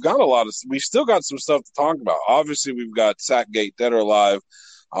thing. We've still got some stuff to talk about. Obviously, we've got Sackgate, Dead or Alive.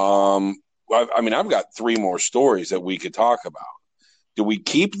 I've got 3 more stories that we could talk about. Do we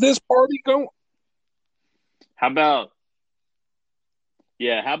keep this party going? How about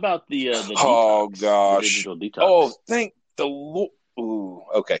the detox, oh gosh, the digital detox? Oh, thank the Lord. Ooh,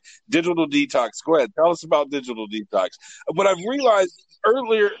 okay. Digital detox. Go ahead. Tell us about digital detox. What I've realized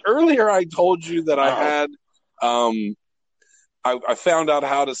earlier I told you that I had I found out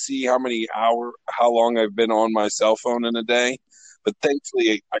how to see how long I've been on my cell phone in a day, but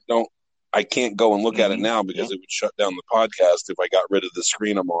thankfully I can't go and look at it now because it would shut down the podcast if I got rid of the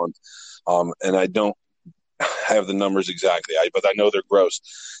screen I'm on. And I don't have the numbers exactly, but I know they're gross.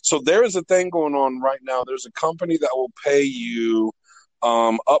 So there is a thing going on right now. There's a company that will pay you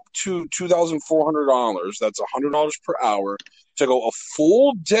up to $2,400. That's $100 per hour to go a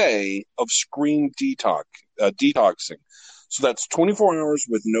full day of screen detoxing. So that's 24 hours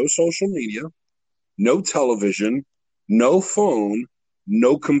with no social media, no television, no phone,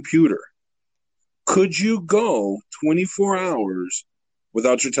 no computer. Could you go 24 hours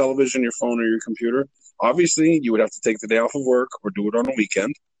without your television, your phone, or your computer? Obviously, you would have to take the day off of work or do it on a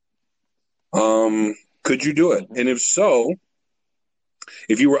weekend. Could you do it? And if so,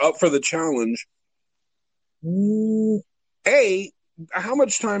 if you were up for the challenge, how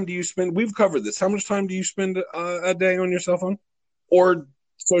much time do you spend? We've covered this. How much time do you spend a day on your cell phone or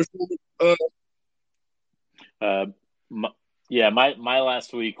social? My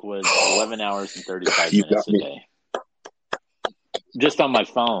last week was 11 hours and 35 minutes a day. Just on my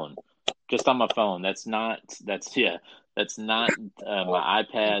phone. That's not my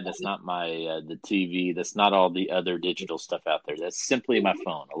iPad. That's not my the TV. That's not all the other digital stuff out there. That's simply my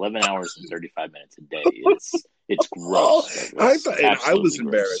phone. 11 hours and 35 minutes a day. It's gross. I was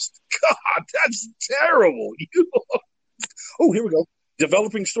embarrassed. God, that's terrible. Here we go.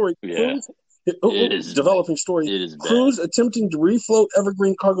 Developing story. Yeah. Developing story. It is Crews attempting to refloat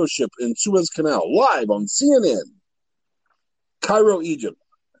Evergreen cargo ship in Suez Canal. Live on CNN. Cairo, Egypt.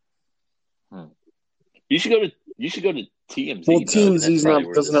 You should go to TMZ. Well,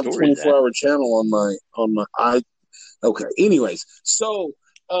 TMZ doesn't have a 24-hour channel on my. Okay. Anyways, so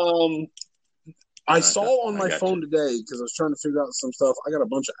I saw on my phone today because I was trying to figure out some stuff. I got a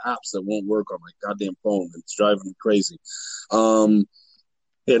bunch of apps that won't work on my goddamn phone. It's driving me crazy. And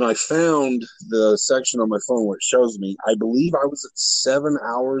I found the section on my phone where it shows me. I believe I was at 7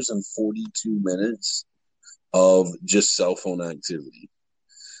 hours and 42 minutes of just cell phone activity.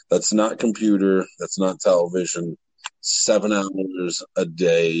 That's not computer. That's not television. 7 hours a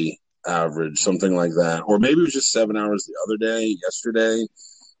day average, something like that. Or maybe it was just 7 hours the other day, yesterday.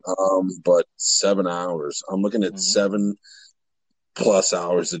 But 7 hours. I'm looking at 7+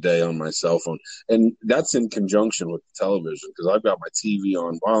 hours a day on my cell phone. And that's in conjunction with the television because I've got my TV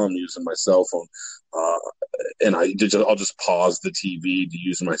on while I'm using my cell phone. And I'll just pause the TV to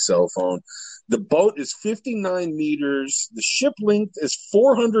use my cell phone. The boat is 59 meters. The ship length is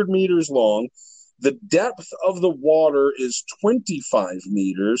 400 meters long. The depth of the water is 25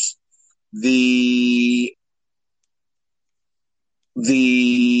 meters. The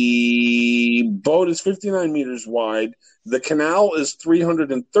boat is 59 meters wide. The canal is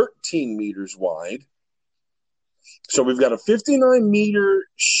 313 meters wide. So we've got a 59-meter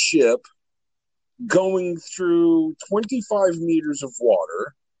ship going through 25 meters of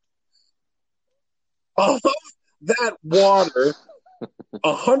water. Of that water,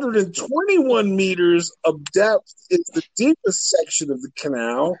 121 meters of depth is the deepest section of the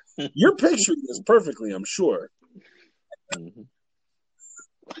canal. You're picturing this perfectly, I'm sure.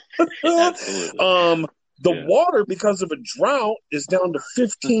 Absolutely. The water, because of a drought, is down to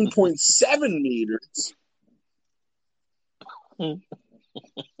 15.7 meters.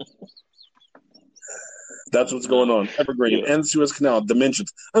 That's what's going on. Evergreen and Suez Canal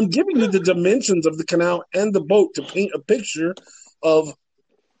dimensions. I'm giving you the dimensions of the canal and the boat to paint a picture of.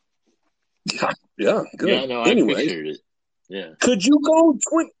 Yeah, good. Yeah, no, I pictured it. Yeah. Could you go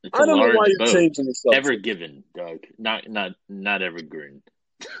 20? I don't know why you're changing the subject. Ever Given, Doug. Not Evergreen.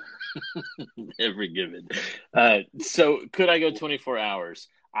 Ever Given. So could I go 24 hours?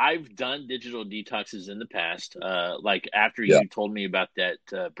 I've done digital detoxes in the past. Like after you told me about that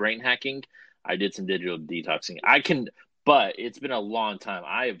brain hacking, I did some digital detoxing. But it's been a long time.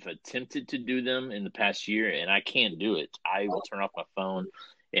 I have attempted to do them in the past year, and I can't do it. I will turn off my phone,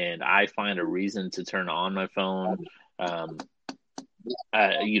 and I find a reason to turn on my phone.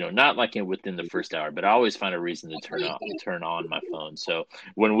 Not like within the first hour, but I always find a reason to turn on my phone. So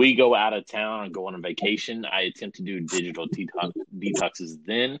when we go out of town and go on a vacation, I attempt to do digital detoxes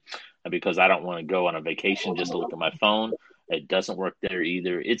then, because I don't want to go on a vacation just to look at my phone. It doesn't work there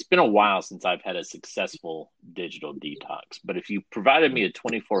either. It's been a while since I've had a successful digital detox. But if you provided me a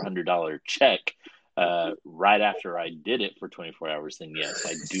 $2,400 check right after I did it for 24 hours, then yes,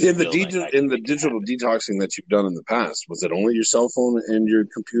 I do. In the digital detoxing that you've done in the past, was it only your cell phone and your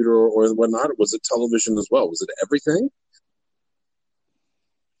computer or whatnot? Or was it television as well? Was it everything?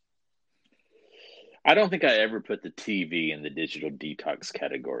 I don't think I ever put the TV in the digital detox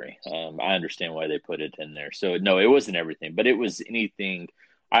category. I understand why they put it in there. So no, it wasn't everything, but it was anything.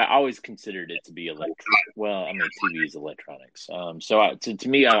 I always considered it to be TV is electronics. To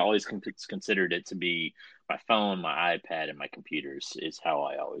me, I always considered it to be my phone, my iPad, and my computers is how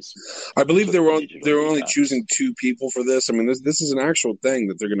I always. I believe they're only choosing 2 people for this. I mean, this is an actual thing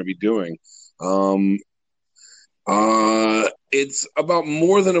that they're going to be doing. It's about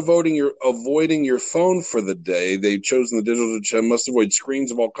more than avoiding your phone for the day. They've chosen the digital must avoid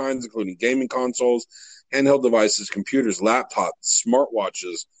screens of all kinds, including gaming consoles, handheld devices, computers, laptops,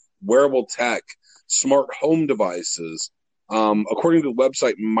 smartwatches, wearable tech, smart home devices. According to the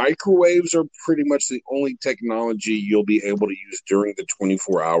website, microwaves are pretty much the only technology you'll be able to use during the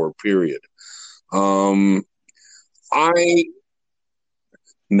 24-hour period.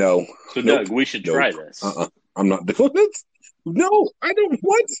 No. So, Doug, we should try this. I'm not doing it. No, I don't.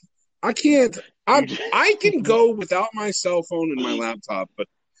 What? I can't. I can go without my cell phone and my laptop, but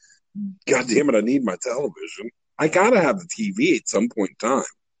God damn it, I need my television. I gotta have the TV at some point in time.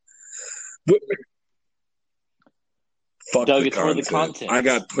 But, fuck Doug, it's for the content. I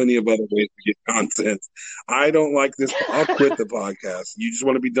got plenty of other ways to get content. I don't like this. I'll quit the podcast. You just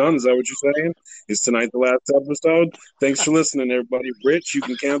want to be done? Is that what you're saying? Is tonight the last episode? Thanks for listening, everybody. Rich, you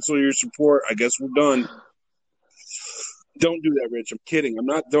can cancel your support. I guess we're done. Don't do that, Rich. I'm kidding. I'm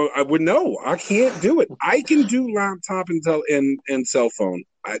not. I would know. I can't do it. I can do laptop and cell phone.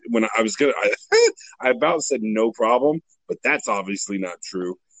 I about said no problem, but that's obviously not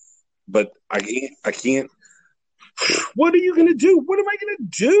true. But I can't. What are you gonna do? What am I gonna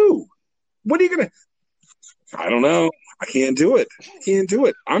do? What are you gonna? I don't know. I can't do it.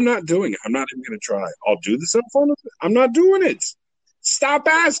 I'm not doing it. I'm not even gonna try. I'll do the cell phone. I'm not doing it. Stop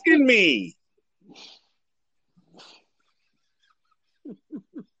asking me.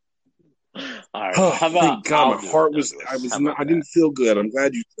 All right. How about God, my heart was. I didn't feel good. I'm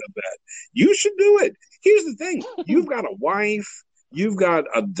glad you said that. You should do it. Here's the thing: you've got a wife, you've got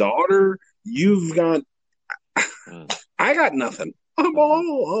a daughter, you've got. I got nothing. I'm all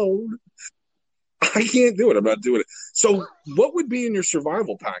alone. I can't do it. I'm not doing it. So, what would be in your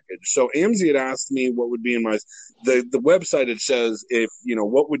survival package? So, Amzie had asked me what would be in the website. It says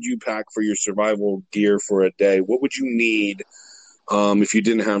what would you pack for your survival gear for a day? What would you need? If you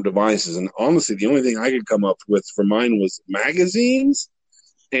didn't have devices. And honestly, the only thing I could come up with for mine was magazines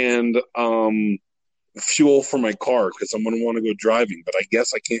and fuel for my car because I'm going to want to go driving. But I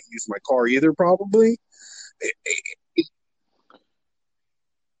guess I can't use my car either, probably.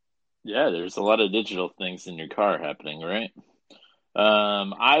 Yeah, there's a lot of digital things in your car happening, right?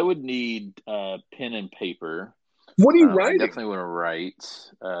 I would need pen and paper. What are you writing? I definitely want to write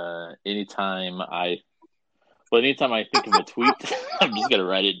anytime I think of a tweet, I'm just gonna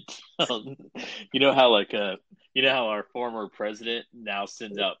write it down. You know how our former president now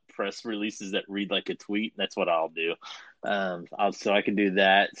sends out press releases that read like a tweet? That's what I'll do. So I can do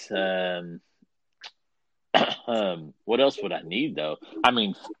that. What else would I need though? I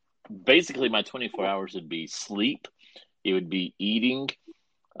mean, basically my 24 hours would be sleep. It would be eating.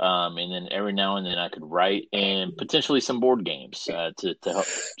 And then every now and then I could write and potentially some board games to help.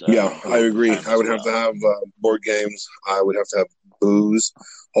 I agree. I would have to have board games. I would have to have booze.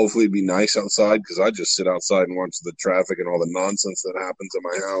 Hopefully it'd be nice outside because I just sit outside and watch the traffic and all the nonsense that happens at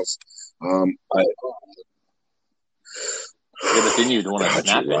my house. But then you'd want to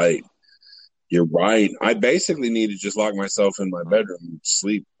snap it. Right. You're right. I basically need to just lock myself in my bedroom and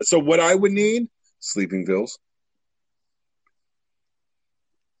sleep. So what I would need? Sleeping pills.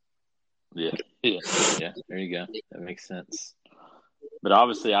 Yeah. There you go. That makes sense. But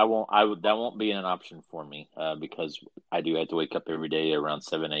obviously, that won't be an option for me because I do have to wake up every day around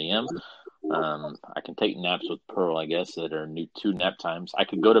 7 a.m. I can take naps with Pearl, I guess, that are 2 nap times. I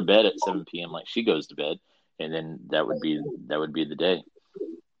could go to bed at 7 p.m. like she goes to bed, and then that would be the day.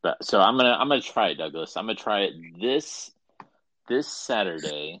 But so I'm gonna try it, Douglas. I'm gonna try it this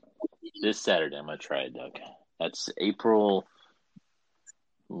Saturday. This Saturday, I'm gonna try it, Doug. That's April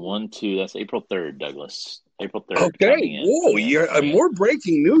 1-2. That's April 3rd, Douglas. April 3rd. Okay. Whoa! You're more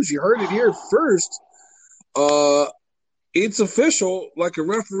breaking news. You heard it here first. It's official. Like a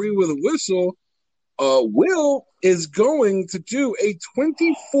referee with a whistle. Will is going to do a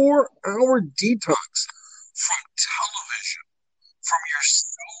 24-hour detox from television, from your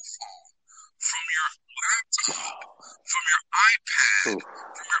cell phone, from your laptop, from your iPad,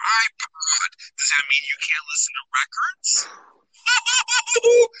 from your iPod. Does that mean you can't listen to records?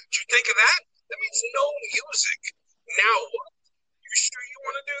 Did you think of that? That means no music. Now what? You sure you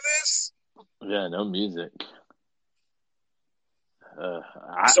want to do this? Yeah, no music.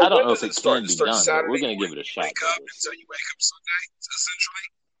 I don't know if it can be done, but we're going to give it a shot. Wake up until you wake up Sunday, essentially?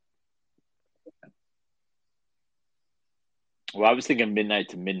 Well, I was thinking midnight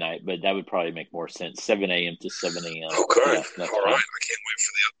to midnight, but that would probably make more sense. 7 a.m. to 7 a.m. Okay. Yeah, all right. I can't wait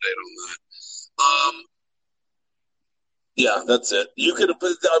for the update on that. Yeah, that's it. You could have.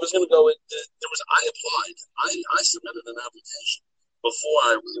 I was going to go. I applied. I submitted an application before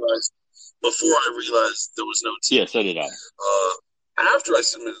I realized there was no TV. Yeah, so did I. After I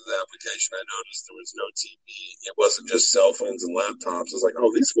submitted the application, I noticed there was no TV. It wasn't just cell phones and laptops. I was like,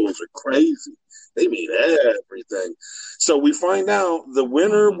 oh, these fools are crazy. They mean everything. So we find out the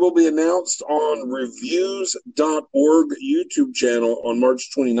winner will be announced on reviews.org YouTube channel on March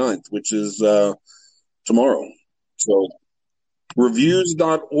 29th, which is tomorrow. So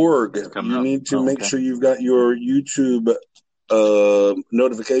reviews.org. You need to make sure you've got your YouTube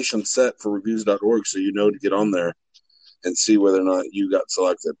notification set for reviews.org so you know to get on there and see whether or not you got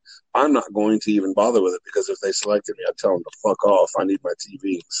selected. I'm not going to even bother with it because if they selected me, I'd tell them to fuck off. I need my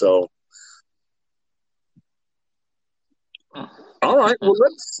TV. So, all right. Well,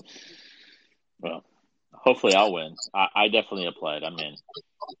 Well, hopefully I'll win. I definitely applied. I'm in.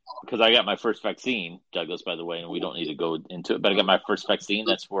 Because I got my first vaccine, Douglas, by the way, and we don't need to go into it, but I got my first vaccine.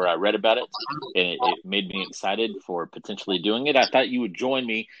 That's where I read about it, and it made me excited for potentially doing it. I thought you would join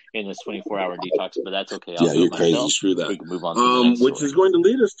me in this 24-hour detox, but that's okay. I'll you're crazy. Myself. Screw that. We can move on to the next which story. Is going to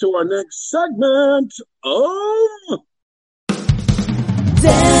lead us to our next segment of...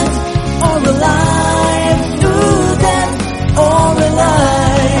 Dead or alive, ooh, dead or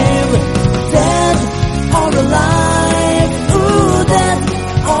alive, dead or alive, ooh, dead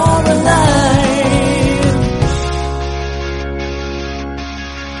or alive.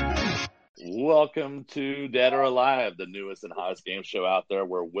 Welcome to Dead or Alive, the newest and hottest game show out there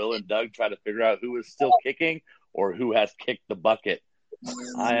where Will and Doug try to figure out who is still kicking or who has kicked the bucket.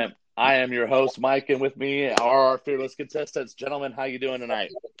 I am your host, Mike, and with me are our fearless contestants. Gentlemen, how you doing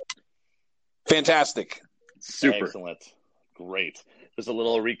tonight? Fantastic. Super. Excellent. Great. Just a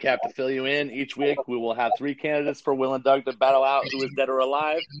little recap to fill you in. Each week, we will have 3 candidates for Will and Doug to battle out who is dead or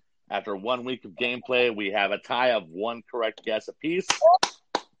alive. After 1 week of gameplay, we have a tie of 1 correct guess apiece.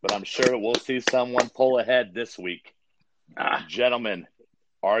 But I'm sure we'll see someone pull ahead this week. Gentlemen,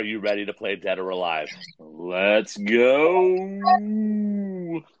 are you ready to play Dead or Alive? Let's go.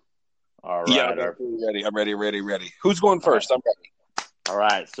 All right. Yeah, I'm ready. Who's going first? I'm ready. All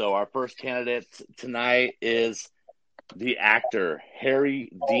right. So our first candidate tonight is the actor,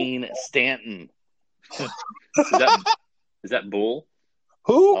 Harry Dean Stanton. Is that Bull?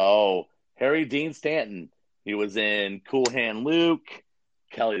 Who? Oh, Harry Dean Stanton. He was in Cool Hand Luke,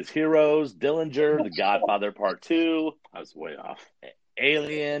 Kelly's Heroes, Dillinger, The Godfather Part 2. I was way off.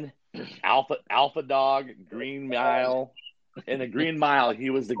 Alien, Alpha Dog, Green Mile. In the Green Mile, he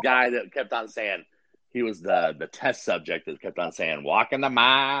was the guy that kept on saying, he was the test subject that kept on saying, walking the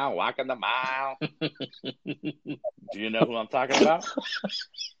mile, walking the mile. Do you know who I'm talking about?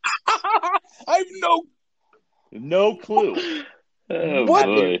 I have no clue. Oh, what?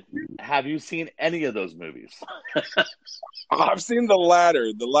 boy. Have you seen any of those movies? I've seen the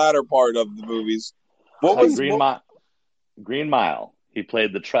latter part of the movies. What was Green Mile? He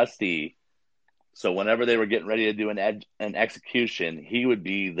played the trustee. So whenever they were getting ready to do an execution, he would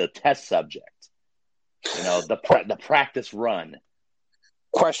be the test subject. You know, the practice run.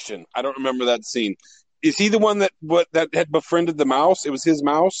 Question. I don't remember that scene. Is he the one that had befriended the mouse? It was his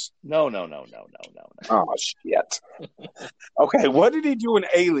mouse? No. Oh, shit. Okay, what did he do in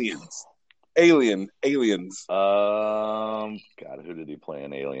Aliens? Aliens. God, who did he play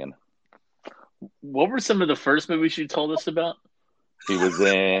in Alien? What were some of the first movies you told us about? He was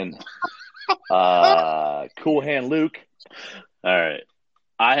in Cool Hand Luke. All right.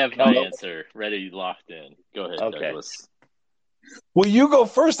 I have my answer ready, locked in. Go ahead, okay. Douglas. Well, you go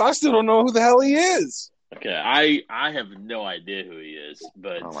first. I still don't know who the hell he is. Okay, I have no idea who he is,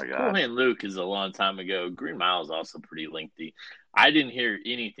 but Cool Hand Luke is a long time ago. Green Mile is also pretty lengthy. I didn't hear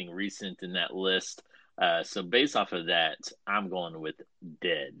anything recent in that list, so based off of that, I'm going with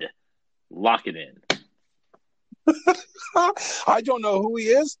Dead. Lock it in. I don't know who he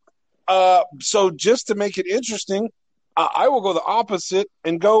is, so just to make it interesting, I will go the opposite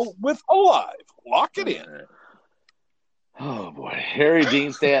and go with Alive. Lock it in. Oh, boy. Harry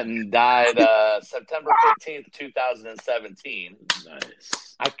Dean Stanton died September 15th, 2017.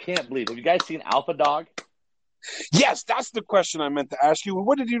 Nice. I can't believe it. Have you guys seen Alpha Dog? Yes, that's the question I meant to ask you.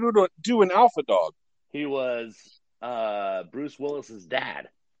 What did you do in Alpha Dog? He was Bruce Willis's dad.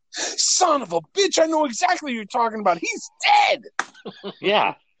 Son of a bitch, I know exactly what you're talking about. He's dead!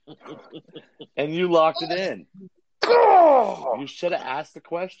 Yeah. And you locked it in. You should have asked the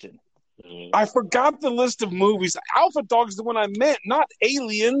question. I forgot the list of movies. Alpha Dog's the one I meant, not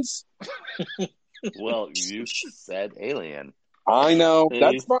Aliens. Well, you said Alien. I know.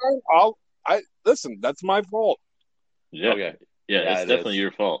 That's fine. Listen, that's my fault. Yeah. Okay. Yeah, it's definitely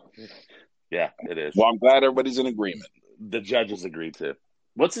your fault. Yeah, it is. Well, I'm glad everybody's in agreement. The judges agreed to.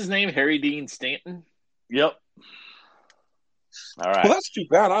 What's his name? Harry Dean Stanton? Yep. All right. Well, that's too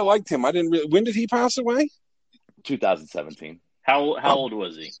bad. I liked him. When did he pass away? 2017. How old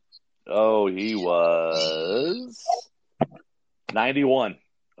was he? Oh, he was 91.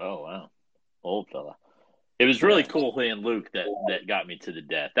 Oh, wow. Old fella. It was really Cool Hand Luke that got me to the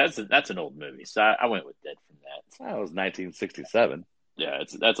death. That's an old movie, so I went with Dead from that. That was 1967. Yeah,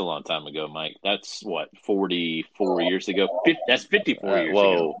 that's a long time ago, Mike. That's what, 44 years ago? That's 54 years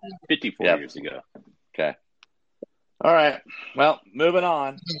ago. 54 years ago. Okay. All right. Well, moving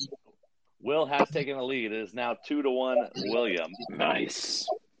on. Will has taken the lead. It is now 2-1 William. Nice.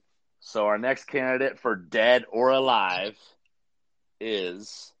 So our next candidate for Dead or Alive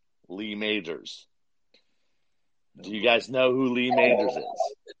is Lee Majors. Do you guys know who Lee Majors is?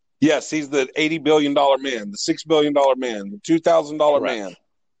 Yes, he's the $80 billion man, the $6 billion man, the $2,000 man.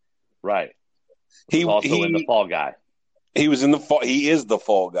 Right. He was also in The Fall Guy. He was in the fall. He is the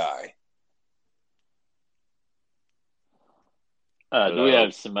Fall Guy. Do we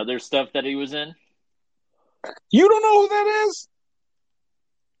have some other stuff that he was in? You don't know who that is?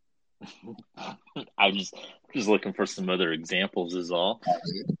 I'm just looking for some other examples is all.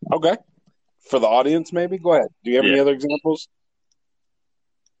 Okay. For the audience, maybe? Go ahead. Do you have any other examples?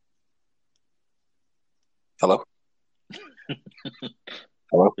 Hello?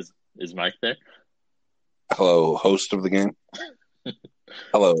 Hello? Is Mike there? Hello, host of the game?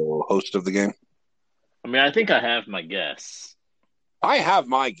 Hello, host of the game? I mean, I think I have my guess. I have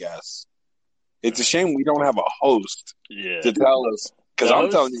my guess. It's a shame we don't have a host to tell us. Because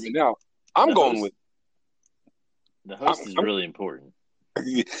I'm telling you now, I'm going with... The host is really important.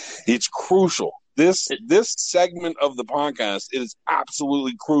 It's crucial. This segment of the podcast, it is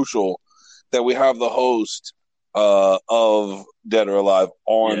absolutely crucial that we have the host of Dead or Alive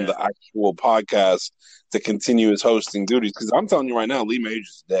on the actual podcast to continue his hosting duties. Because I'm telling you right now, Lee Majors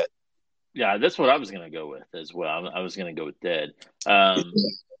is dead. Yeah, that's what I was going to go with as well. I was going to go with Dead.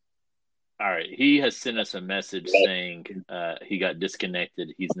 All right. He has sent us a message saying he got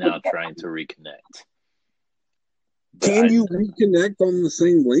disconnected. He's now trying to reconnect. Can you reconnect on the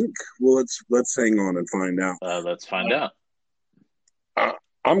same link? Well, let's hang on and find out. Let's find out.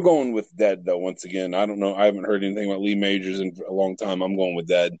 I'm going with Dead, though, once again. I don't know. I haven't heard anything about Lee Majors in a long time. I'm going with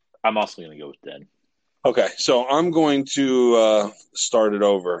Dead. I'm also going to go with Dead. Okay, so I'm going to start it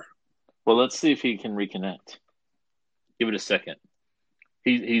over. Well, let's see if he can reconnect. Give it a second.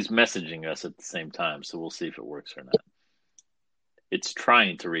 He's messaging us at the same time, so we'll see if it works or not. It's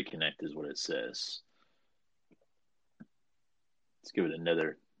trying to reconnect is what it says. Let's give it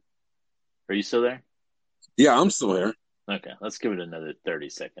another... Are you still there? Yeah, I'm still here. Okay, let's give it another 30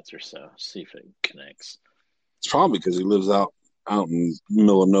 seconds or so. See if it connects. It's probably because he lives out out in the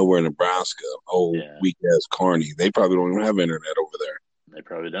middle of nowhere, Nebraska. Weak ass Carney. They probably don't even have internet over there. They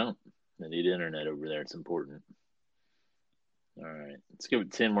probably don't. They need internet over there. It's important. All right. Let's give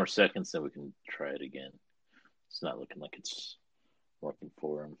it 10 more seconds, then we can try it again. It's not looking like it's working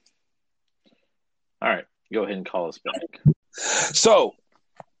for him. All right. Go ahead and call us back. So,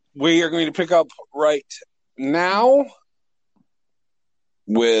 we are going to pick up right now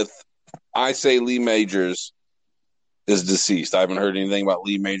with I say Lee Majors is deceased. I haven't heard anything about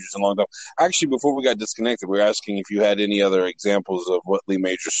Lee Majors in a long time. Actually, before we got disconnected, we were asking if you had any other examples of what Lee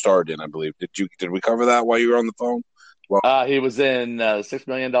Majors starred in, I believe. Did we cover that while you were on the phone? Well, he was in $6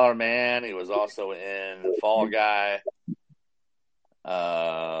 Million Man. He was also in Fall Guy.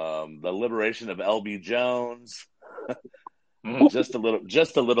 The Liberation of L.B. Jones. Just a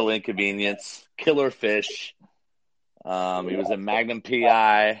little inconvenience. Killer Fish. He was in Magnum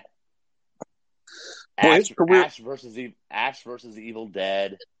P.I. Ash versus Evil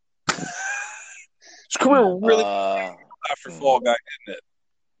Dead. His career really after Fall Guy, didn't it?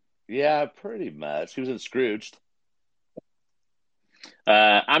 Yeah, pretty much. He was in Scrooged.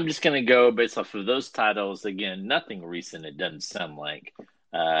 I'm just going to go based off of those titles. Again, nothing recent, it doesn't sound like.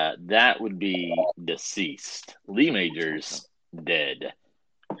 That would be deceased. Lee Majors, dead.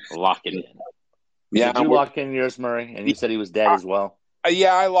 Lock it in. Yeah, did you lock in yours, Murray? And you said he was dead as well?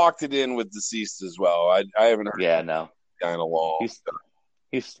 Yeah, I locked it in with deceased as well. I haven't heard of no. Guy in a long.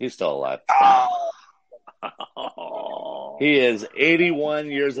 He's still alive. He is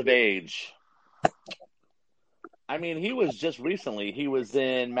 81 years of age. I mean, he was just recently. He was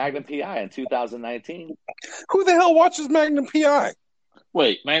in Magnum P.I. in 2019. Who the hell watches Magnum P.I.?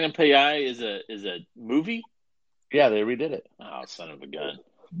 Wait, Magnum P.I. is a movie? Yeah, they redid it. Oh, son of a gun!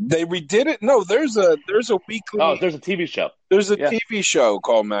 They redid it? No, there's a weekly. Oh, there's a TV show. There's a TV show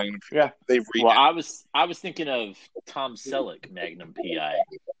called Magnum P.I. Yeah, they've redid. Well, I was thinking of Tom Selleck, Magnum P.I.,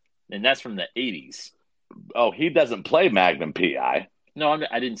 and that's from the 80s. Oh, he doesn't play Magnum P.I. No,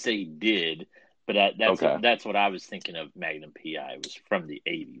 I didn't say he did. But that's what I was thinking of. Magnum P.I. was from the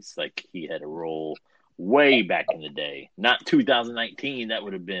 80s. Like, he had a role way back in the day. Not 2019. That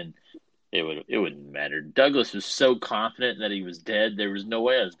would have been – it wouldn't matter. Douglas was so confident that he was dead, there was no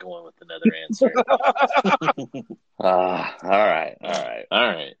way I was going with another answer. All right.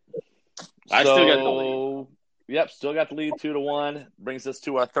 I still got the lead. Yep, still got the lead 2-1. Brings us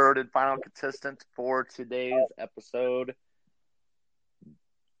to our third and final contestant for today's episode.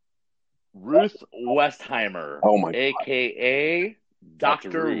 Ruth Westheimer, a.k.a.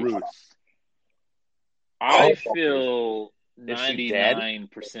 Dr. Ruth. I feel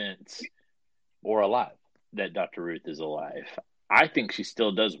 99% or alive that Dr. Ruth is alive. I think she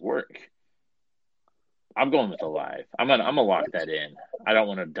still does work. I'm going with alive. I'm gonna lock that in. I don't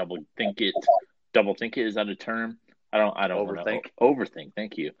want to double think it. Double think it, is that a term? I don't overthink. Overthink.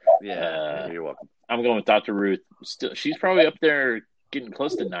 Thank you. Yeah, you're welcome. I'm going with Dr. Ruth. Still, she's probably up there getting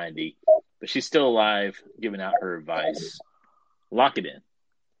close to 90, but she's still alive, giving out her advice. Lock it in.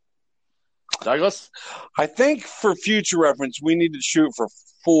 Douglas? I think for future reference, we need to shoot for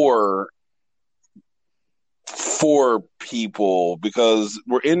four people because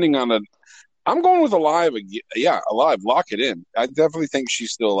we're ending on I'm going with alive. Yeah, alive. Lock it in. I definitely think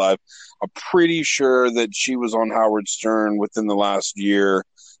she's still alive. I'm pretty sure that she was on Howard Stern within the last year,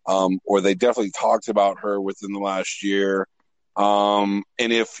 or they definitely talked about her within the last year. And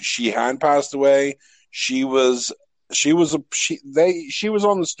if she had passed away, she was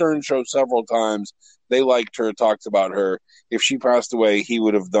on the Stern Show several times. They liked her, talked about her. If she passed away, he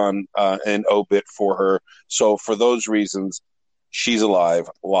would have done an obit for her. So for those reasons, she's alive.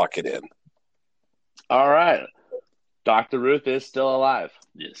 Lock it in. All right. Dr. Ruth is still alive.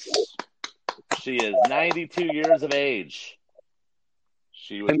 Yes. She is 92 years of age.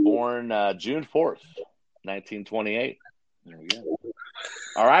 She was born June 4th, 1928. There we go.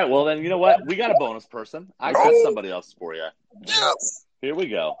 All right. Well, then, you know what? We got a bonus person. I got somebody else for you. Yes. Here we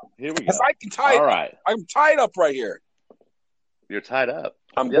go. I can tie All right. I'm tied up right here. You're tied up.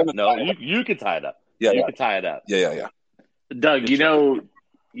 No, you can tie it up. Yeah, you can tie it up. Yeah. Doug,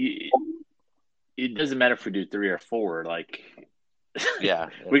 it doesn't matter if we do 3 or 4. Like, yeah,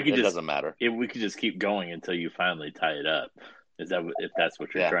 it doesn't matter. We could just keep going until you finally tie it up. If that's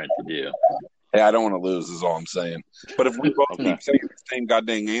what you're trying to do? Hey, I don't want to lose. Is all I'm saying. But if we both keep saying the same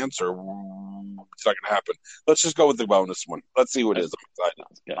goddamn answer, it's not going to happen. Let's just go with the bonus one. Let's see what it is.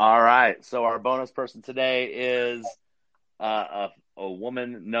 All right. So our bonus person today is a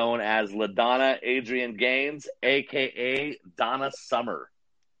woman known as LaDonna Adrian Gaines, a.k.a. Donna Summer.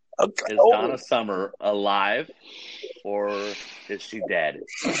 Okay. Is Donna Summer alive or is she dead?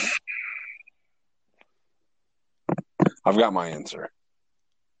 I've got my answer.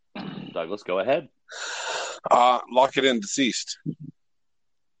 Douglas, go ahead. Lock it in, deceased.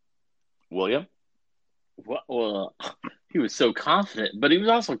 William? Well, he was so confident, but he was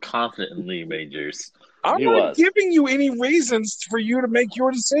also confident in Lee Majors. I'm not giving you any reasons for you to make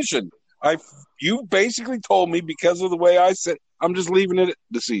your decision. You basically told me because of the way I said, I'm just leaving it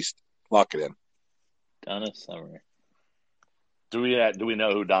deceased. Lock it in. Donna Summer. Do we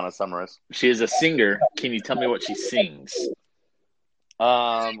know who Donna Summer is? She is a singer. Can you tell me what she sings?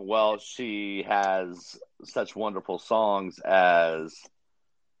 Well, she has such wonderful songs as,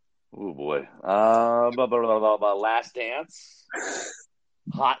 oh boy, Last Dance,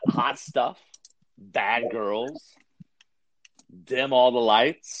 Hot Stuff, Bad Girls, Dim All the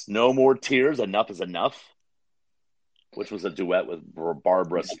Lights, No More Tears, Enough is Enough, which was a duet with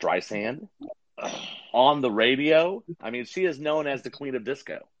Barbara Streisand. On the Radio. I mean, she is known as the Queen of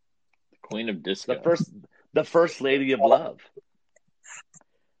Disco. The Queen of Disco. The first Lady of Love.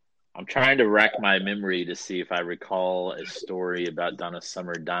 I'm trying to rack my memory to see if I recall a story about Donna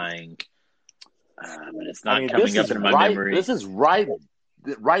Summer dying. But it's not coming up in my memory. This is right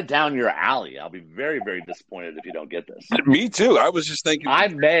down your alley. I'll be very, very disappointed if you don't get this. Me too. I was just thinking. I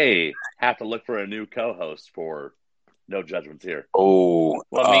may have to look for a new co-host for No Judgments Here. Oh.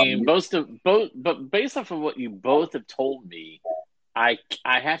 Well, I mean, but based off of what you both have told me, I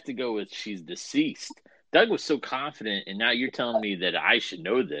have to go with she's deceased. Doug was so confident, and now you're telling me that I should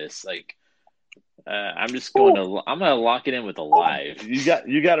know this. Like, I'm going to lock it in with Alive. You got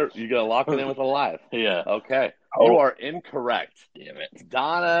to lock it in with Alive. Yeah. Okay. You are incorrect. Damn it.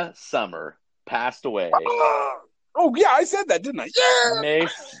 Donna Summer passed away. Oh yeah, I said that, didn't I? Yeah.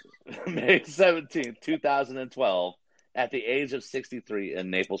 May 17th, 2012, at the age of 63 in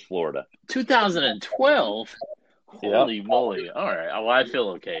Naples, Florida. 2012. Holy moly. All right. Well, I feel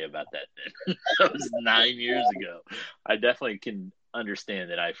okay about that then. That was 9 years ago. I definitely can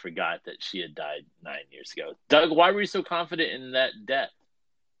understand that I forgot that she had died 9 years ago. Doug, why were you so confident in that death?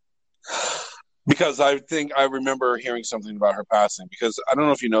 Because I think I remember hearing something about her passing. Because I don't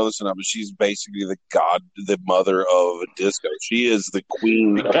know if you know this or not, but she's basically the mother of disco. She is the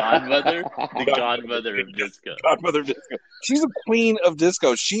queen. The godmother? The godmother of disco. Godmother of disco. She's the queen of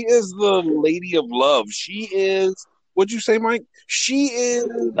disco. She is the lady of love. She is. What'd you say, Mike? She is.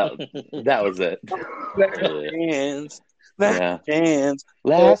 That was it.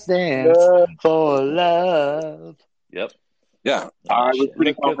 Last dance for love. Yep. Yeah, I was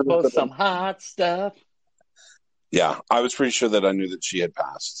pretty confident for some hot stuff. Yeah, I was pretty sure that I knew that she had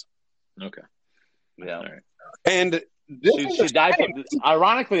passed. Okay. Yeah. All right. And she died from,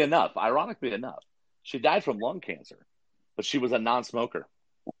 ironically enough, she died from lung cancer, but she was a non-smoker.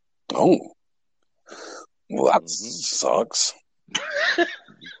 Oh. Well, that sucks.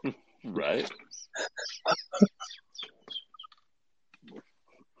 Right.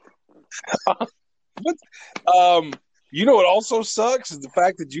 You know what also sucks is the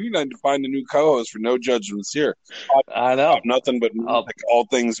fact that you need to find a new co-host for No Judgments Here. I know. Nothing but music, all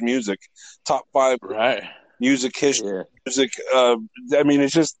things music. Top 5 music history. Yeah. Music. I mean,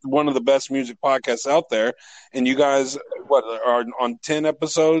 it's just one of the best music podcasts out there. And you guys, are on 10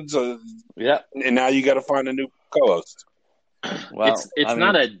 episodes? Yeah. And now you got to find a new co-host. Well, it's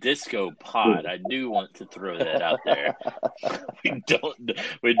not a disco pod. I do want to throw that out there.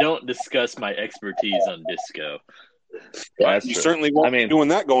 We don't discuss my expertise on disco. Yeah, you certainly won't be doing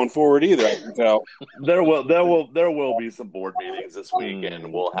that going forward either. I can tell. There will be some board meetings this week,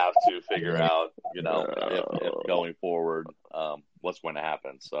 and we'll have to figure out, if going forward, what's going to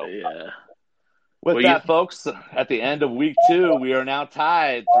happen. So yeah. With that, folks, at the end of week 2, we are now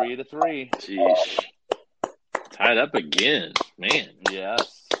tied 3-3. Jeez. Tied up again, man.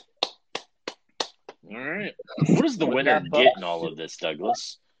 Yes. All right. What does the winner get in all of this,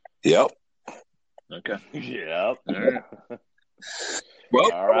 Douglas? Yep. Okay. Yep. All right.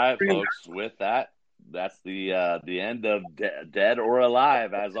 Well, all right, folks. With that, that's the end of Dead or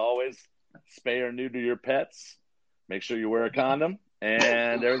Alive. As always, spay or neuter your pets. Make sure you wear a condom,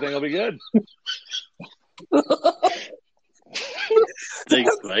 and everything will be good.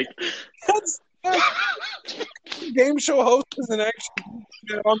 Thanks, Mike. Game show host is an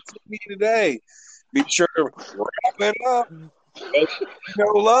actually on TV today. Be sure to wrap it up. No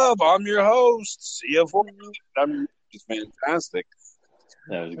love. I'm your host. See you for I'm just fantastic.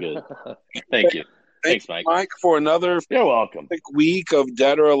 That was good. Thank you. Thanks, Mike, for another You're welcome. Week of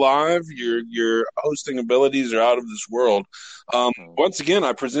Dead or Alive. Your hosting abilities are out of this world. Once again,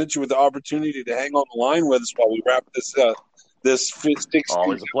 I present you with the opportunity to hang on the line with us while we wrap this 16th.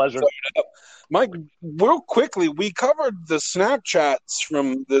 Always a pleasure. Mike, real quickly, we covered the Snapchats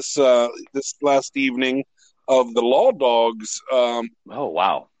from this last evening. of the Law Dogs. Oh,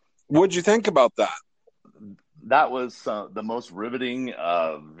 wow. What'd you think about that? That was the most riveting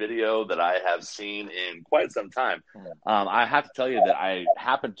video that I have seen in quite some time. I have to tell you that I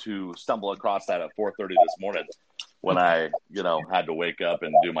happened to stumble across that at 4:30 this morning when I, had to wake up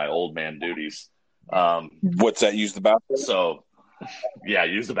and do my old man duties. What's that? Use the bathroom? So, yeah,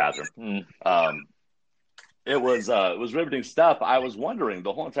 use the bathroom. It was riveting stuff. I was wondering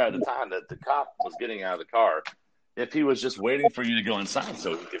the whole entire time that the cop was getting out of the car if he was just waiting for you to go inside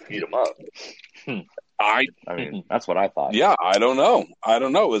so he could beat him up. I mean, that's what I thought. Yeah, I don't know.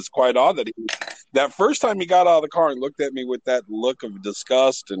 It was quite odd that first time he got out of the car and looked at me with that look of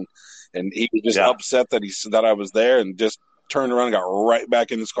disgust, and he was just upset that I was there, and just turned around and got right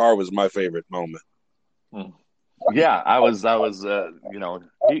back in his car was my favorite moment. Yeah, I was.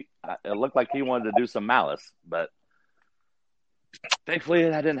 It looked like he wanted to do some malice, but thankfully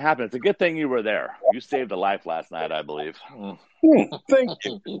that didn't happen. It's a good thing you were there. You saved a life last night, I believe. Thank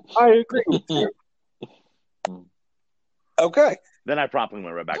you. I agree with you. Okay. Then I promptly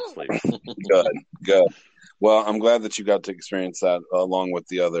went right back to sleep. Good. Well, I'm glad that you got to experience that along with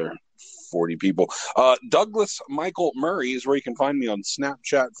the other 40 people. Douglas Michael Murray is where you can find me on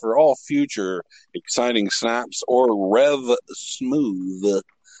Snapchat for all future exciting snaps, or Rev Smooth.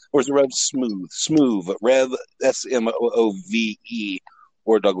 Or is it Rev Smooth? Smooth. Rev SMOOVE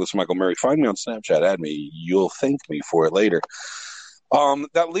or Douglas Michael Murray. Find me on Snapchat. Add me. You'll thank me for it later.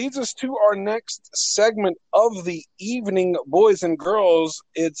 That leads us to our next segment of the evening, boys and girls.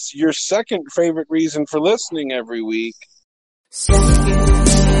 It's your second favorite reason for listening every week.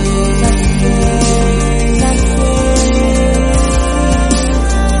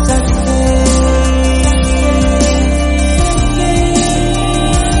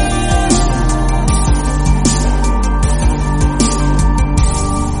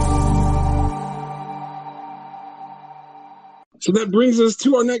 So that brings us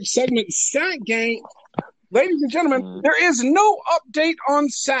to our next segment, Sackgate. Ladies and gentlemen, there is no update on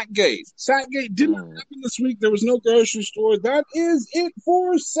Sackgate. Sackgate did not happen this week. There was no grocery store. That is it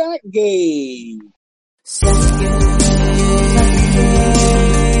for Sackgate.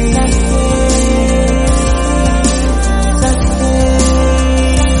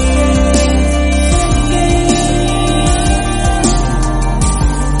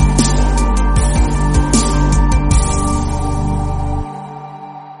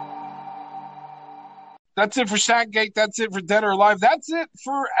 That's it for Sackgate. That's it for Dead or Alive. That's it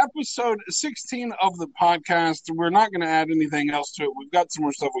for episode 16 of the podcast. We're not going to add anything else to it. We've got some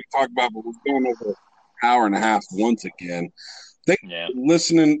more stuff we can talk about, but we've gone over an hour and a half once again. Thanks for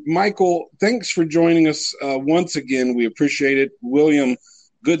listening. Michael, thanks for joining us once again. We appreciate it. William,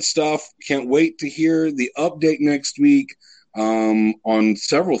 good stuff. Can't wait to hear the update next week on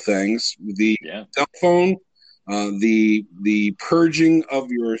several things. The cell phone, the purging of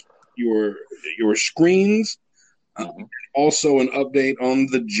your screens, also an update on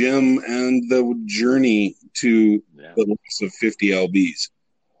the gym and the journey to the loss of 50 lbs.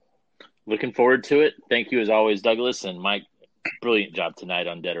 Looking forward to it. Thank you as always, Douglas and Mike. Brilliant job tonight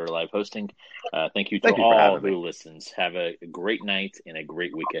on Dead or Alive hosting. Thank you to all who listens. Have a great night and a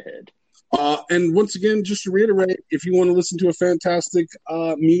great week ahead. And once again, just to reiterate, if you want to listen to a fantastic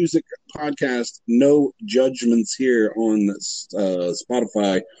music podcast, no judgments here on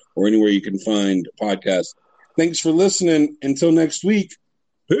Spotify or anywhere you can find podcasts. Thanks for listening. Until next week,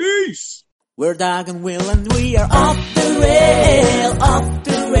 peace. We're Doug and Will, and we are off the rails,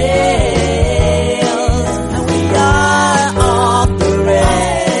 and we are